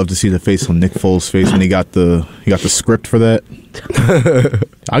 I would have loved to see the face on Nick Foles' face when he got the script for that.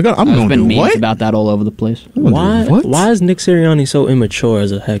 I'm There's going to been do memes what? about that all over the place. Why is Nick Sirianni so immature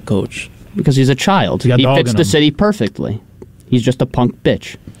as a head coach? Because he's a child. He fits the city perfectly. He's just a punk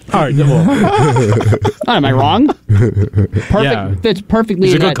bitch. All right, well. Am I wrong? Fits perfectly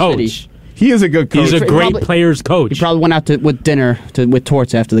He's in a that good coach. city. He is a good coach. He's a great player's coach. He probably went out with dinner with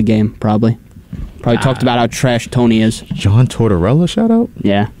Torts after the game, Probably talked about how trash Tony is. John Tortorella, shout out?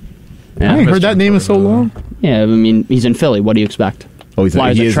 Yeah. I ain't heard that name in so long. Yeah, I mean, he's in Philly. What do you expect? Oh,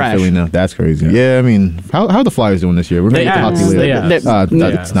 Flyers he are is trash. in Philly now. That's crazy. Yeah, I mean, how are the Flyers doing this year? We're going to get to hockey later. It's not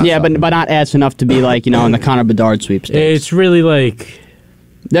but not ass enough to be like, in the Connor Bedard sweepstakes. It's really like...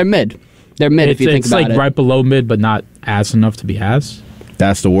 They're mid. They're mid if you think about it. It's like right below mid, but not ass enough to be ass.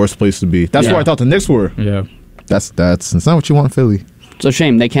 That's the worst place to be. That's where I thought the Knicks were. Yeah. That's not what you want in Philly. It's a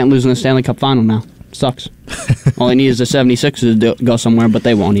shame. They can't lose in the Stanley Cup final now. Sucks. All they need is the 76ers to go somewhere, but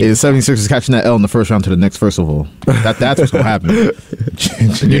they won't. The 76ers catching that L in the first round to the Knicks, first of all. That's what's going to happen.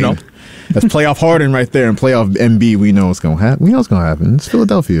 That's playoff Harden right there, and playoff MB, we know what's going to happen. We know what's going to happen. It's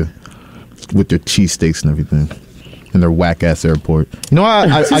Philadelphia. With their cheesesteaks and everything. And their whack-ass airport. You know what?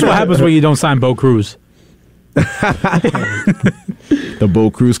 This is what happens when you don't sign Bo Cruz. The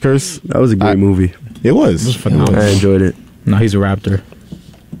Bo Cruz curse? That was a great movie. It was. It was phenomenal. I enjoyed it. No, he's a Raptor.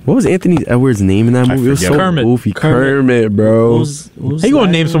 What was Anthony Edwards' name in that movie? It was so Kermit. goofy. Kermit, bro. What was How you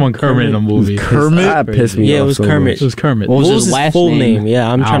gonna name someone Kermit in a movie? Kermit? That pissed me off. Yeah, it was so Kermit. much. It was Kermit. What was his last full name? name?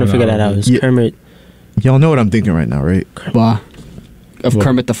 Yeah, I'm trying to figure that out. It was Kermit. Y'all know what I'm thinking right now, right? Of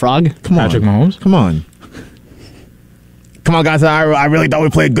Kermit the Frog? Come on. Patrick Mahomes? Come on. Come on, guys. I really thought we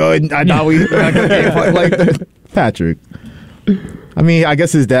played good. I thought we like that. Patrick. I mean, I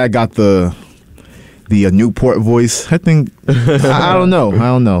guess his dad got the Newport voice. I think. I don't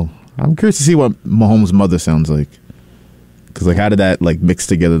know. I'm curious to see what Mahomes' mother sounds like. Because, how did that, mix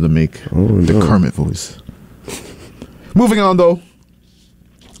together to make the Kermit voice? Moving on, though.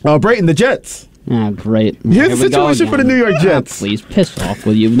 Brayton, the Jets. Ah, great. Here's the situation for the New York Jets. Please, piss off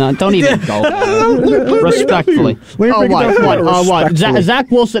with you. No, don't even go there. Respectfully. What? Zach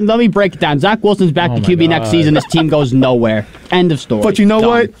Wilson, let me break it down. Zach Wilson's back to QB next season. This team goes nowhere. End of story. But you know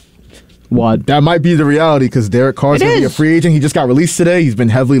what? What? That might be the reality because Derek Carr's going to be a free agent. He just got released today. He's been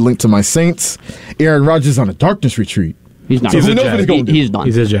heavily linked to my Saints. Aaron Rodgers is on a darkness retreat. He's not. He's a Jet. He's done.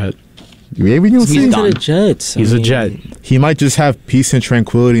 He's a Jet. Maybe you'll see. He's the Jets. He's a Jet. He might just have peace and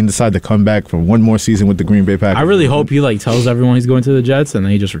tranquility and decide to come back for one more season with the Green Bay Packers. I really hope he tells everyone he's going to the Jets and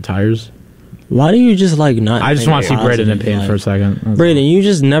then he just retires. Why do you just not? I just want to see Braden in pain for a second. Braden, you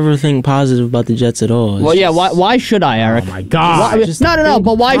just never think positive about the Jets at all. Well, yeah. Why should I, Eric? Oh my God! No.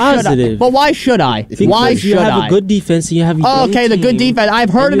 But why should I? But why should I? Why should I? You have a good defense. You have. Okay, the good defense. I've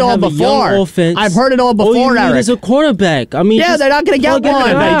heard it all before. I've heard it all before, All you Eric. need is a quarterback. I mean, yeah, they're not going to get one.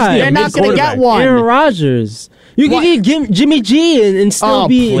 They're not going to get one. Aaron Rodgers. You can get Jimmy G and still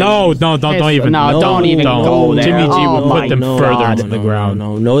be. No, don't even. No, don't even go there. Jimmy G would put them further into the ground.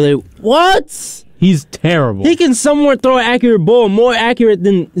 No, what? He's terrible. He can somewhat throw an accurate ball, more accurate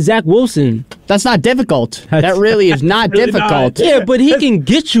than Zach Wilson. That's not difficult. That really is not really difficult. Not. Yeah, but he can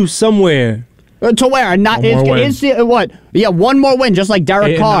get you somewhere. To where? What? Yeah, one more win, just like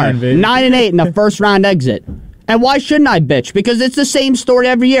Derek Carr. 9-8 in the first round exit. And why shouldn't I bitch? Because it's the same story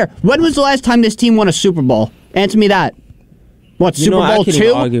every year. When was the last time this team won a Super Bowl? Answer me that. What, Super Bowl 2?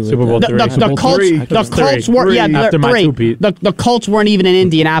 Super Bowl 3. The Colts weren't. Yeah, after my 3. two-peat. The Colts weren't even in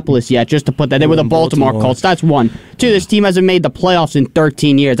Indianapolis yet. Just to put that, they were the Baltimore Colts. That's 1. 2. This team hasn't made the playoffs in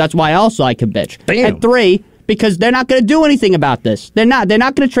 13 years. That's why also I could bitch. Damn. And 3, because they're not going to do anything about this. They're not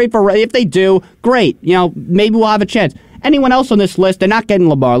going to trade for. If they do, great. Maybe we'll have a chance. Anyone else on this list, they're not getting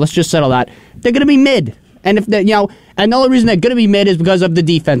Lamar. Let's just settle that. They're going to be mid. And if they, and the only reason they're going to be mid is because of the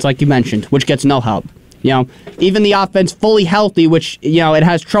defense, like you mentioned, which gets no help. Even the offense fully healthy, which, it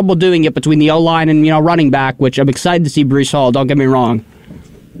has trouble doing it between the O-line and, running back, which I'm excited to see Breece Hall, don't get me wrong.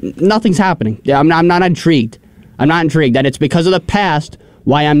 Nothing's happening. I'm not intrigued. I'm not intrigued. And it's because of the past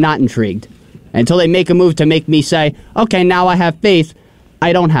why I'm not intrigued. Until they make a move to make me say, okay, now I have faith,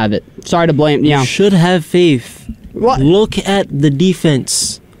 I don't have it. Sorry to blame, You should have faith. What? Look at the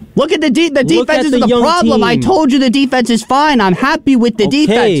defense. Look at the defense is the problem. Team. I told you the defense is fine. I'm happy with the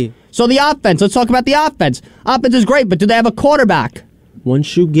defense. So the offense, let's talk about the offense. Offense is great, but do they have a quarterback?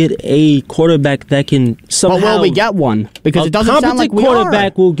 Once you get a quarterback that can somehow... But will we get one? Because it doesn't sound like we are. A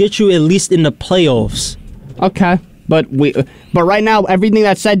quarterback will get you at least in the playoffs. Okay. But right now, everything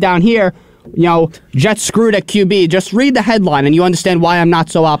that's said down here, Jets screwed at QB. Just read the headline and you understand why I'm not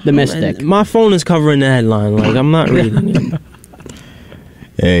so optimistic. Man, my phone is covering the headline. Like, I'm not reading it.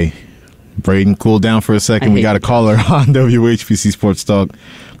 Hey, Braden, cool down for a second. We got a caller on WHPC Sports Talk.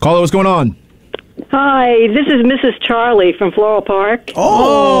 Caller, what's going on? Hi, this is Mrs. Charlie from Floral Park.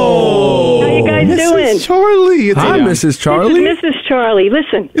 Oh! How you guys doing? Charlie. Hi, Mrs. Charlie. This is Mrs. Charlie.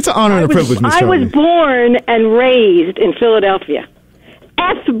 Listen. It's an honor and a privilege, Miss I Charlie. was born and raised in Philadelphia.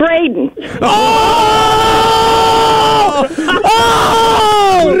 F. Braden. Oh!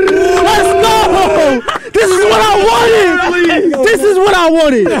 Let's go! This is what I wanted! This is what I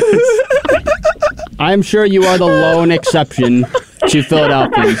wanted! I'm sure you are the lone exception to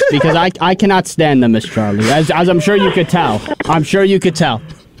Philadelphians because I cannot stand them, Miss Charlie. As I'm sure you could tell. I'm sure you could tell.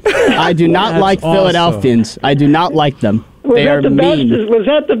 I do not like Philadelphians. I do not like them. They are mean. Was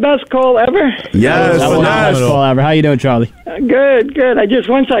that the best call ever? Yes, that was the best call ever. How you doing, Charlie? Good.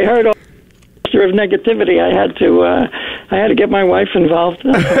 Once I heard all of negativity, I had to get my wife involved.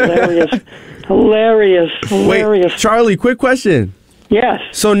 That's hilarious. Wait, Charlie, quick question. Yes.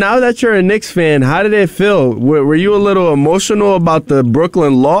 So now that you're a Knicks fan, how did it feel? Were you a little emotional about the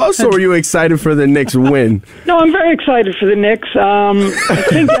Brooklyn loss, or were you excited for the Knicks win? No, I'm very excited for the Knicks. I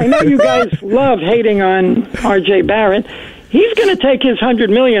know you guys love hating on R.J. Barrett. He's going to take his $100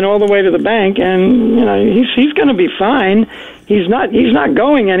 million all the way to the bank, and he's going to be fine. He's not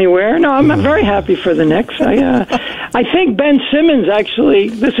going anywhere. No, I'm very happy for the Knicks. I think Ben Simmons actually.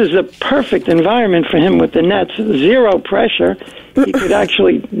 This is a perfect environment for him with the Nets. Zero pressure. He could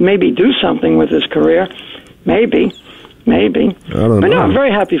actually maybe do something with his career. Maybe. I don't know. But no, I'm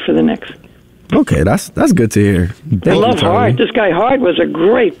very happy for the Knicks. Okay, that's good to hear. I love Hart. This guy Hart was a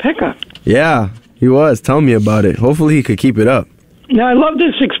great pickup. Yeah, he was. Tell me about it. Hopefully he could keep it up. Now, I love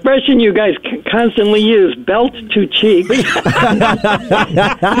this expression you guys constantly use, belt to cheek. I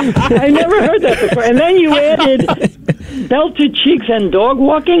never heard that before. And then you added belt to cheeks and dog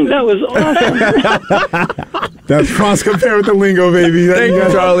walking. That was awesome. That's cross compared with the lingo, baby. Thank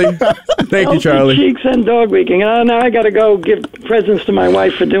you, Charlie. Thank you, Charlie. Belt to cheeks and dog walking. Now I got to go give presents to my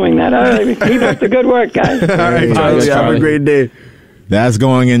wife for doing that. All right, keep up the good work, guys. All right, Charlie. Have a great day. That's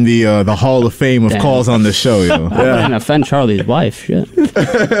going in the Hall of Fame of calls on the show, yo. I didn't offend Charlie's wife. Shit.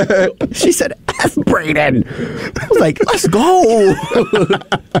 She said, F. Braden. I was like, let's go.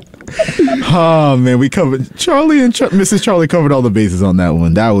 Oh, man, we covered Charlie and Mrs. Charlie covered all the bases on that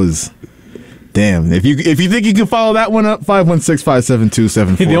one. That was damn. If you think you can follow that one up,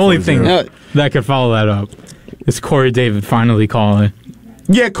 516-572-7440. The only thing that could follow that up is Corey David finally calling.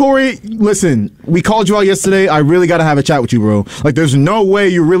 Yeah, Corey, listen, we called you out yesterday. I really got to have a chat with you, bro. Like, there's no way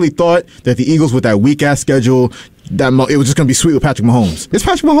you really thought that the Eagles with that weak-ass schedule, it was just going to be sweet with Patrick Mahomes. It's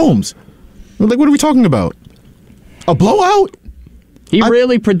Patrick Mahomes. Like, what are we talking about? A blowout? He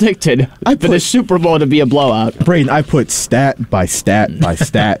really predicted for the Super Bowl to be a blowout. Braden, I put stat by stat by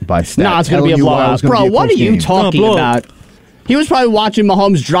stat by stat. No, it's going to be a blowout. Bro, what are you talking about? He was probably watching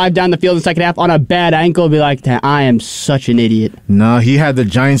Mahomes drive down the field in the second half on a bad ankle and be like, I am such an idiot. No, he had the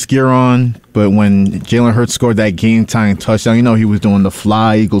Giants gear on, but when Jalen Hurts scored that game-tying touchdown, he was doing the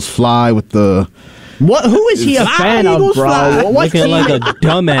Eagles fly with the... What? Who is he a fan of, bro? Looking like a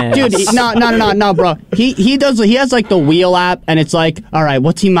dumbass, dude. No, bro. He does. He has like the wheel app, and it's like, all right,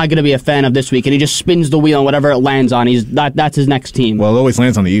 what team am I going to be a fan of this week? And he just spins the wheel, and whatever it lands on, that's his next team. Well, it always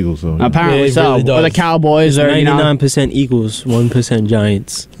lands on the Eagles, so apparently yeah, so. Really or the Cowboys, or 99% Eagles, 1%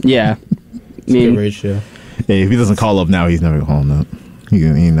 Giants. Yeah, I mean, ratio. Hey, if he doesn't call up now, he's never calling up. He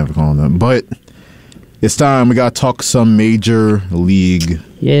ain't never calling up. But it's time. We got to talk some major league.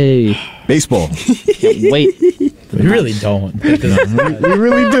 Yay. Baseball. Wait. We really don't. We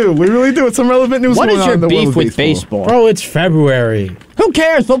really do. We really do. It's some relevant news. What going is on your in the world beef of with baseball? Bro, it's February. Who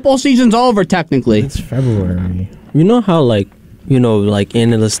cares? Football season's over, technically. It's February. You know how,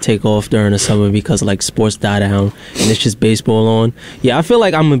 analysts take off during the summer because, sports die down and it's just baseball on? Yeah, I feel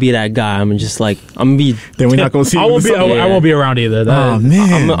like I'm going to be that guy. I'm just I'm going to be... Then we're not going to see I won't be around either. Oh,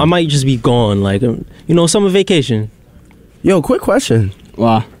 man. I might just be gone, summer vacation. Yo, quick question.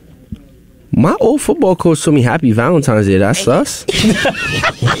 Wow. My old football coach told me Happy Valentine's Day. That's us?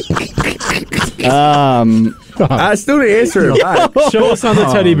 I still didn't answer it back. Show us on the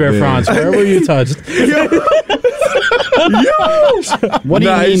teddy bear, Franz. Where were you touched? What do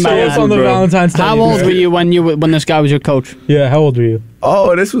you mean by that, on the Valentine's teddy How old were you when this guy was your coach? Yeah, how old were you?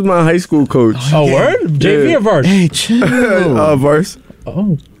 Oh, this was my high school coach. Oh, word? JV or Verse? Hey, chill. Verse.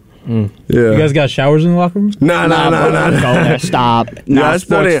 Oh. Yeah. You guys got showers in the locker room? Nah. Stop. I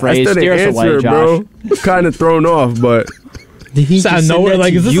still didn't answer it, bro. Kind of thrown off, but Did he Just out of just send nowhere, that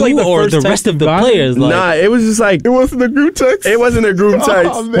like, to is this you like the or first the text rest of the you've gotten? players? Like, Nah, it was just like It wasn't a group text. it wasn't a group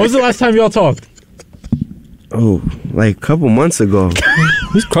text. Oh, man. When was the last time y'all talked? Oh, like a couple months ago.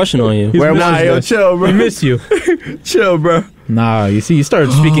 he's crushing on you. Where nah, yo, chill, bro. We miss you. Chill, bro. Nah, you see, you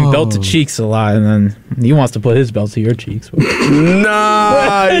started speaking belt to cheeks a lot, and then he wants to put his belt to your cheeks.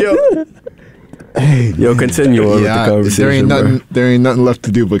 Nah, yo. Hey, yo, continue on with the conversation. There ain't nothing left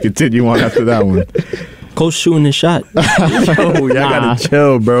to do but continue on after that one. Coach shooting his shot. Yo, y'all gotta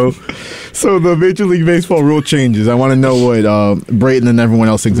chill, bro. So the Major League Baseball rule changes. I want to know what Brayton and everyone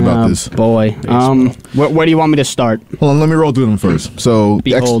else thinks about this. Boy, where do you want me to start? Hold on, let me roll through them first. So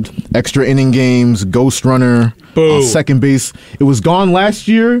Behold. extra inning games, ghost runner, second base. It was gone last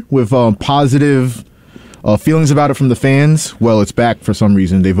year with positive feelings about it from the fans. Well, it's back for some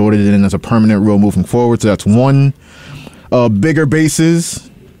reason. They voted it in as a permanent rule moving forward. So that's one. Bigger bases.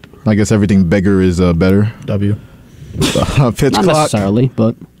 I guess everything bigger is better. W. Pitch Not clock. necessarily,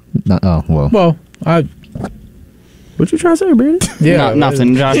 but Well, what you trying to say, Brandon? yeah,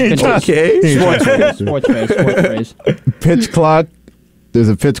 nothing. Josh, Okay. sports phrase. Pitch clock. There's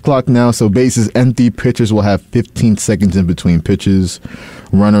a pitch clock now, so bases empty. Pitchers will have 15 seconds in between pitches.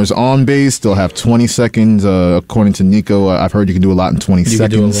 Runners on base, they'll have 20 seconds. According to Nico, I've heard you can do a lot in 20 seconds. You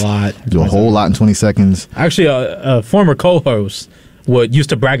can do a lot. Do a whole lot in 20 seconds. Actually, a former co-host used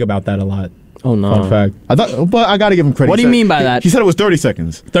to brag about that a lot. Oh no! Fun fact. I thought, but I got to give him credit. What do you mean by that? He said it was 30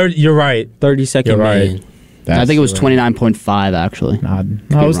 seconds. 30. You're right. 30-second You're right. man. I think it was 29.5 actually.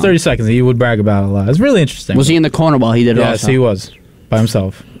 No, it was 30 seconds. He would brag about it a lot. It's really interesting. Was he in the corner while he did it? Yes, also? he was by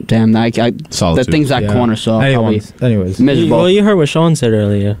himself. Damn, Solitude. the thing's that corner, so Anyways, miserable. Well, you heard what Sean said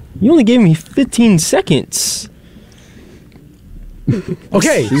earlier. You only gave me 15 seconds.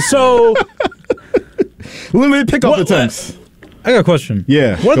 okay, so limited pickup attempts. I got a question.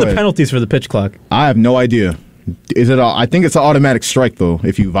 Yeah. What are the ahead. penalties for the pitch clock? I have no idea. Is it? I think it's an automatic strike though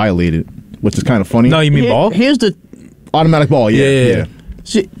if you violate it, which is kind of funny. No, you mean ball? Here's the automatic ball. Yeah.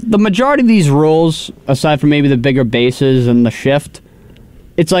 See, the majority of these rules, aside from maybe the bigger bases and the shift,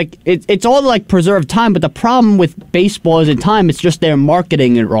 it's like it's all like preserve time. But the problem with baseball isn't time; it's just they're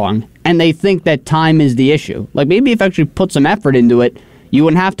marketing it wrong, and they think that time is the issue. Like maybe if you actually put some effort into it, you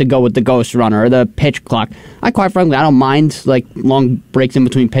wouldn't have to go with the ghost runner or the pitch clock. Quite frankly, I don't mind like long breaks in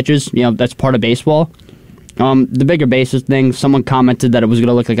between pitches. You know, that's part of baseball. The bigger bases thing, someone commented that it was going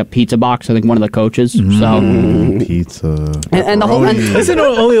to look like a pizza box. I think one of the coaches. Pizza. And the whole isn't it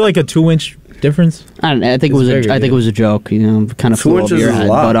only like a 2-inch difference? I don't know. I think it was I think it was a joke. You know, kind of 2 flew over inches your is a head.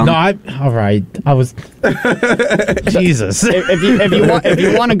 lot. But All right. I was Jesus. if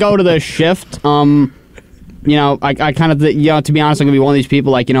you want to go to the shift, you know, I kind of to be honest, I'm gonna be one of these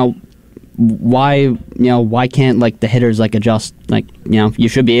people like why can't like the hitters like adjust, like you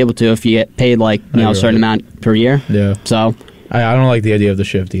should be able to if you get paid like a certain amount per year. Yeah. So I don't like the idea of the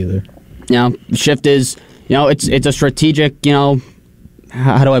shift either. Shift is it's a strategic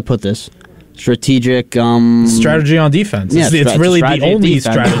how do I put this? Strategic strategy on defense. Yeah, it's really the only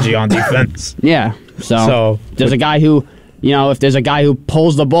defense. strategy on defense. Yeah. So there's a guy who if there's a guy who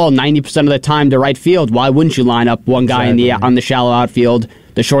pulls the ball 90% of the time to right field, why wouldn't you line up one guy on the shallow outfield,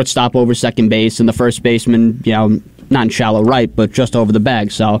 the shortstop over second base, and the first baseman, not in shallow right, but just over the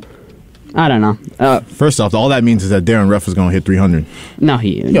bag. So I don't know. First off, all that means is that Darren Ruff is going to hit 300. No,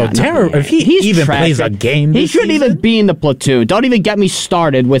 Darren, if he even plays a game, he shouldn't even be in the platoon. Don't even get me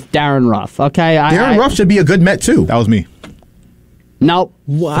started with Darren Ruff. Okay, Darren Ruff should be a good Met too. That was me. Nope.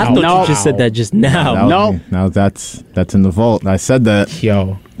 Well, I thought you just said that just now. Nope. Now that's in the vault. I said that.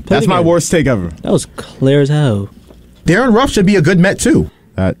 Yo, that's my worst take ever. That was clear as hell. Darren Ruff should be a good Met too.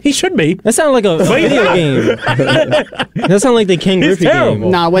 He should be. That sounds like a video game. That sounds like the Ken Griffey game.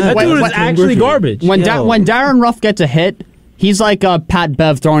 Nah, that dude is actually garbage. When Darren Ruff gets a hit, he's like Pat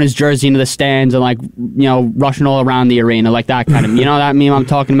Bev throwing his jersey into the stands and like rushing all around the arena, like that kind of. You know that meme I'm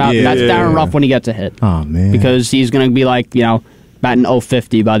talking about? Yeah, That's Darren Ruff when he gets a hit. Oh man. Because he's gonna be like batting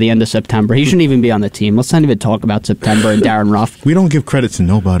 050 by the end of September. He shouldn't even be on the team. Let's not even talk about September and Darren Ruff. We don't give credit to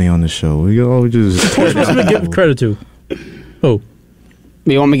nobody on the show. We all just. Who's supposed to give credit to? Who?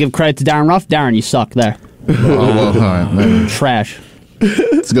 You want me to give credit to Darren Ruff? Darren, you suck there. All right, man. Trash.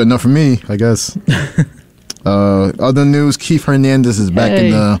 It's good enough for me, I guess. Other news, Keith Hernandez is back in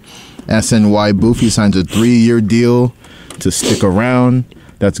the SNY booth. He signs a 3-year deal to stick around.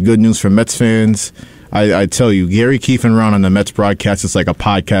 That's good news for Mets fans. I tell you, Gary Keefe around on the Mets broadcast is like a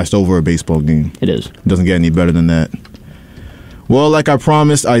podcast over a baseball game. It is. It doesn't get any better than that. Well, like I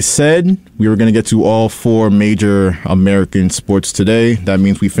promised, I said we were going to get to all 4 major American sports today. That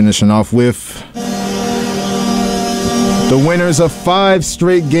means we finishing off with The winners of 5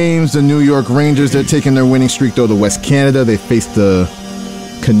 straight games, the New York Rangers, they're taking their winning streak though to West Canada. They face the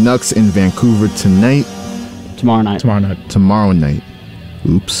Canucks in Vancouver tonight. Tomorrow night.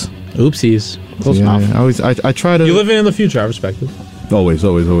 Oops. Oopsies. Close enough. I try to. You living in the future. I respect it. Always.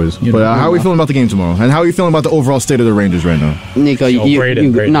 But how are we feeling about the game tomorrow? And how are you feeling about the overall state of the Rangers right now? Nico, you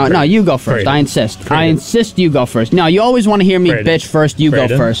go first. Braden. I insist. Braden. I insist you go first. No, you always want to hear me bitch first. You go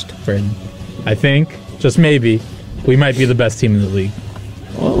first. Braden. I think, just maybe, we might be the best team in the league.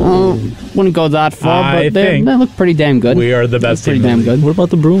 Wouldn't go that far, but they look pretty damn good. We are the best team. Pretty damn good. What about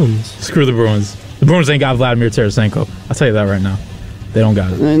the Bruins? Screw the Bruins. The Bruins ain't got Vladimir Tarasenko. I'll tell you that right now. They don't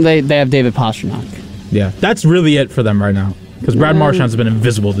got it. And they have David Pastrnak. Yeah, that's really it for them right now. Because Brad Marchand's been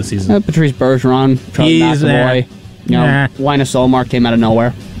invisible this season. Patrice Bergeron, Charlie McAvoy, Linus Ullmark came out of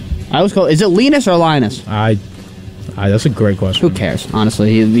nowhere. I always call is it Linus or Linus? That's a great question. Who cares?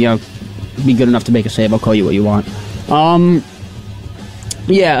 Honestly, be good enough to make a save. I'll call you what you want. The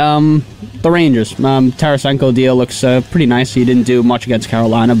Rangers. Tarasenko deal looks pretty nice. He didn't do much against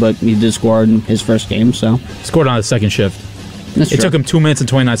Carolina, but he did score in his first game. So scored on his second shift. It took him 2 minutes and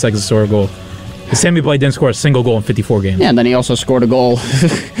 29 seconds to score a goal. The Sammy Blais didn't score a single goal in 54 games. Yeah, and then he also scored a goal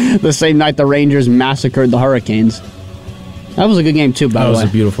the same night the Rangers massacred the Hurricanes. That was a good game too, by the way. That was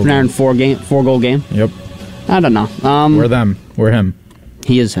a beautiful game. 4-goal game. Yep. I don't know. We're them. We're him.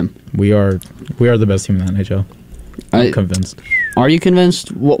 He is him. We are the best team in the NHL. I'm convinced. Are you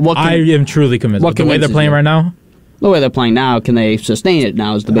convinced? I am truly convinced. The way they're playing right now? The way they're playing now, can they sustain it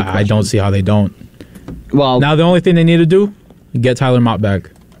now is the big question. I don't see how they don't. Well, now the only thing they need to do, get Tyler Mott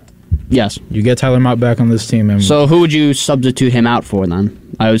back. Yes. You get Tyler Mott back on this team. So who would you substitute him out for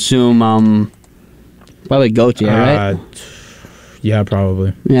then? I would assume probably Gauthier, right? Yeah,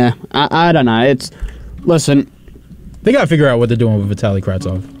 probably. Yeah. I don't know. Listen. They got to figure out what they're doing with Vitaly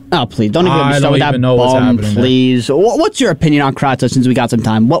Kravtsov. Oh, please. Don't even start with that bum, please. What's your opinion on Kravtsov since we got some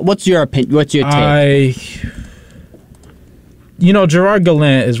time? What's your opinion? What's your take? Gerard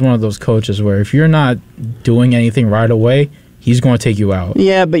Gallant is one of those coaches where if you're not doing anything right away, he's going to take you out.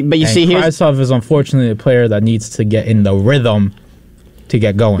 Yeah, but you see, Kravtsov is unfortunately a player that needs to get in the rhythm to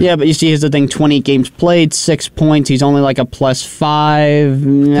get going. Yeah, but you see, here's the thing: 20 games played, 6 points. He's only like a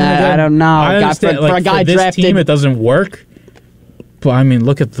 +5. I don't know. I understand. For a guy this drafted, team, it doesn't work. But I mean,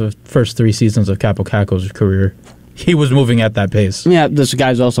 look at the first 3 seasons of Capo Caco's career. He was moving at that pace. Yeah, this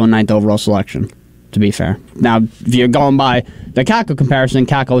guy's also a 9th overall selection. To be fair, now if you're going by the Caco comparison,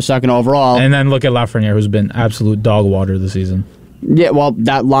 Caco was 2nd overall, and then look at Lafreniere, who's been absolute dog water this season. Yeah, well,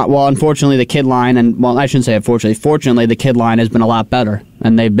 unfortunately, the kid line, I shouldn't say unfortunately. Fortunately, the kid line has been a lot better,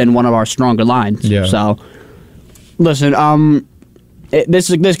 and they've been one of our stronger lines. Yeah. So, listen,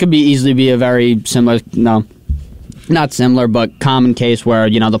 this could easily be a very similar, not similar, but common case where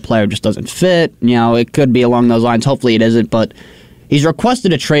the player just doesn't fit. It could be along those lines. Hopefully, it isn't, but. He's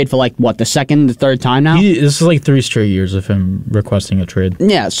requested a trade for the 2nd, the 3rd time now? This is 3 straight years of him requesting a trade.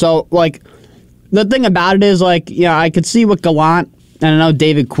 Yeah, so, the thing about it is, I could see with Gallant, and I know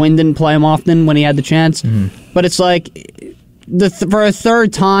David Quinn didn't play him often when he had the chance, but it's for a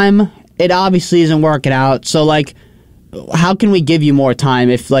 3rd time, it obviously isn't working out. So, how can we give you more time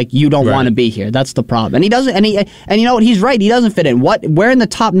if, you don't want to be here? That's the problem. And he doesn't, and you know what? He's right. He doesn't fit in. Where in the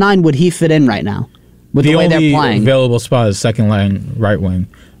top 9 would he fit in right now? With the way they're playing. The only available spot is 2nd line right wing.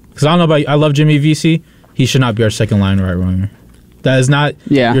 Because I don't know about you, I love Jimmy Vesey. He should not be our 2nd line right winger. That is not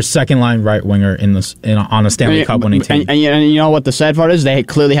your 2nd line right winger on a Stanley Cup winning team. And you know what the sad part is? They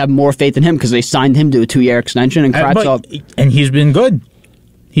clearly have more faith in him because they signed him to a 2-year extension. And he's been good.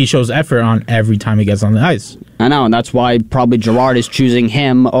 He shows effort on every time he gets on the ice. I know, and that's why probably Gerard is choosing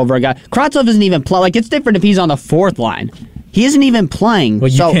him over a guy. Kravtsov isn't even play. It's different if he's on the 4th line. He isn't even playing.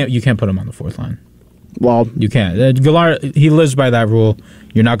 Well, you can't put him on the 4th line. Well, you can't. Gallard, he lives by that rule.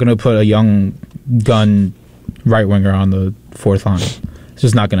 You're not going to put a young gun right winger on the 4th line. It's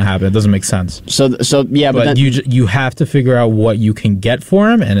just not going to happen. It doesn't make sense. So yeah, but you have to figure out what you can get for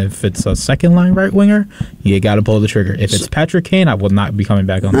him, and if it's a 2nd line right winger, you got to pull the trigger. If it's Patrick Kane, I will not be coming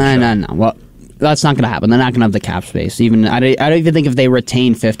back on the show. No. Well, that's not going to happen. They're not going to have the cap space. I don't even think if they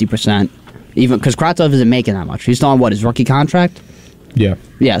retain 50%, even because Kravtsov isn't making that much. He's still on his rookie contract. Yeah.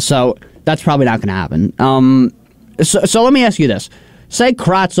 Yeah. So. That's probably not going to happen. So let me ask you this: say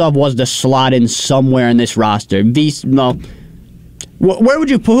Kravtsov was to slot in somewhere in this roster. Where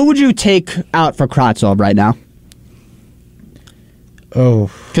would you? Who would you take out for Kravtsov right now?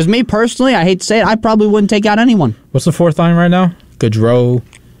 Oh, because me personally, I hate to say it, I probably wouldn't take out anyone. What's the 4th line right now? Gaudreau.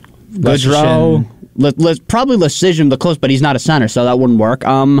 Probably Lecision, the close, but he's not a center, so that wouldn't work.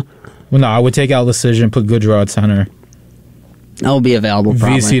 Well, no, I would take out Lecision, put Gaudreau at center. That will be available,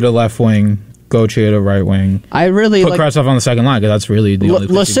 probably. VC to left wing, Gauthier to right wing. I really put Kravtsov on the second line because that's really the only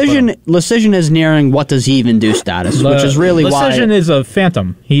Lecision is nearing what does he even do status, which is really why Lecision is a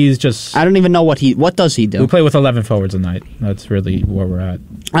phantom. He's just I don't even know what does he do. We play with 11 forwards a night. That's really where we're at.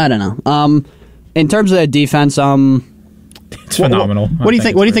 I don't know. In terms of their defense, it's phenomenal. What do you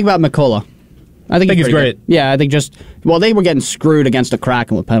think? What do you think about McCullough? I think he's great. Good. Yeah, I think they were getting screwed against the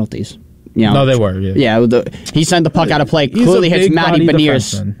Kraken with penalties. You know, no, they were. Yeah, he sent the puck out of play. Clearly hits Matty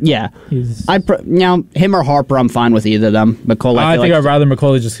Beniers. Yeah, him or Harper, I'm fine with either of them. McCullough, I think I'd rather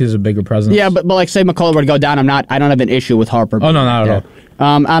McCullough just because he's a bigger presence. Yeah, but like say McCullough were to go down, I don't have an issue with Harper. Oh no, not at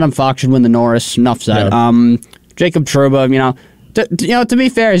all. Adam Fox should win the Norris. Enough said. Yeah. Jacob Trouba, to be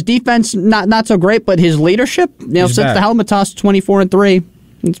fair, his defense not so great, but his leadership, since the helmet toss, 24-3,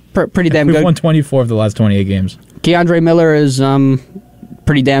 it's pretty damn good. We've won 24 of the last 28 games. Keandre Miller is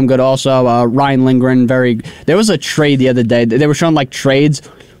pretty damn good also. Ryan Lindgren, there was a trade the other day. They were showing like trades,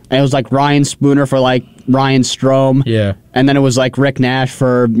 and it was like Ryan Spooner for like Ryan Strome. Yeah. And then it was like Rick Nash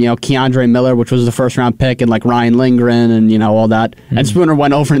for, Keandre Miller, which was the first round pick, and like Ryan Lindgren and, all that. Mm-hmm. And Spooner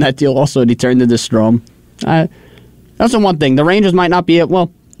went over in that deal also, and he turned into Strome. That's the one thing. The Rangers might not be not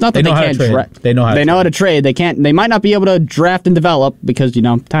that they can't draft. They know how to trade. They might not be able to draft and develop because,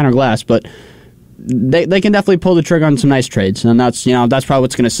 Tyler Glass, but they can definitely pull the trigger on some nice trades, and that's probably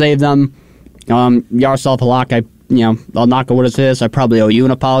what's going to save them. Yaroslav Halak, I'll knock on wood to this. I probably owe you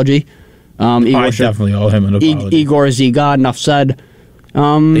an apology. I definitely owe him an apology. Igor Zigod, enough said.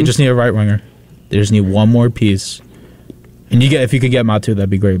 They just need a right winger. They just need one more piece. And if you could get Matu,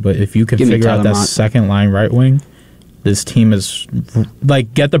 that'd be great. But if you could figure out that second line right wing, this team is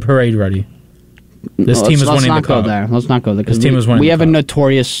get the parade ready. This team is winning the cup. Let's not go there. This team is winning. We have a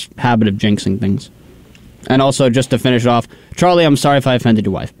notorious habit of jinxing things. And also, just to finish off, Charlie, I'm sorry if I offended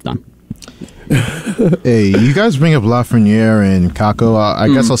your wife. Done. Hey, you guys bring up Lafreniere and Kako. I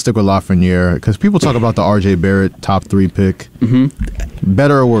guess I'll stick with Lafreniere because people talk about the RJ Barrett top 3 pick. Mm-hmm.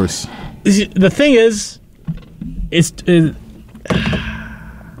 Better or worse? The thing is, I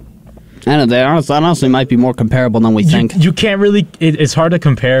don't know. They honestly might be more comparable than we think. You can't really. It's hard to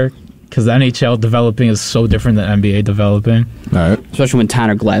compare because the NHL developing is so different than NBA developing. All right. Especially when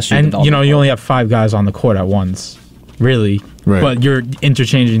Tanner Glass and you only have 5 guys on the court at once, really. Right. But you're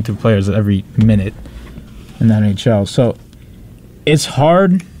interchanging 2 players every minute in the NHL, so it's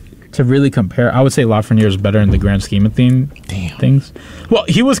hard to really compare. I would say Lafreniere is better in the grand scheme of things. Well,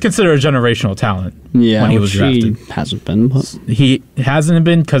 he was considered a generational talent when he was drafted. He hasn't been. But he hasn't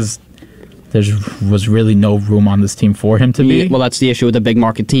been because there was really no room on this team for him to be. Well, that's the issue with a big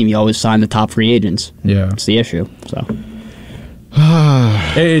market team. You always sign the top free agents. Yeah. That's the issue. So,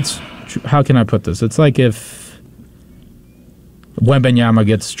 how can I put this? It's like if Wembanyama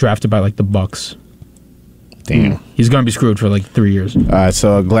gets drafted by the Bucks. Damn. He's going to be screwed for 3 years. All right,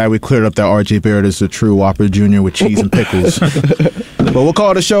 so glad we cleared up that RJ Barrett is a true Whopper Jr. with cheese and pickles. But we'll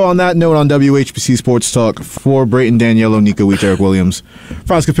call it a show on that note on WHPC Sports Talk. For Brayton Daniello, Nico Weech, Eric Williams,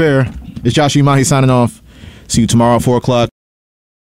 Franz Capere, it's Joshua Umahi signing off. See you tomorrow at 4 o'clock.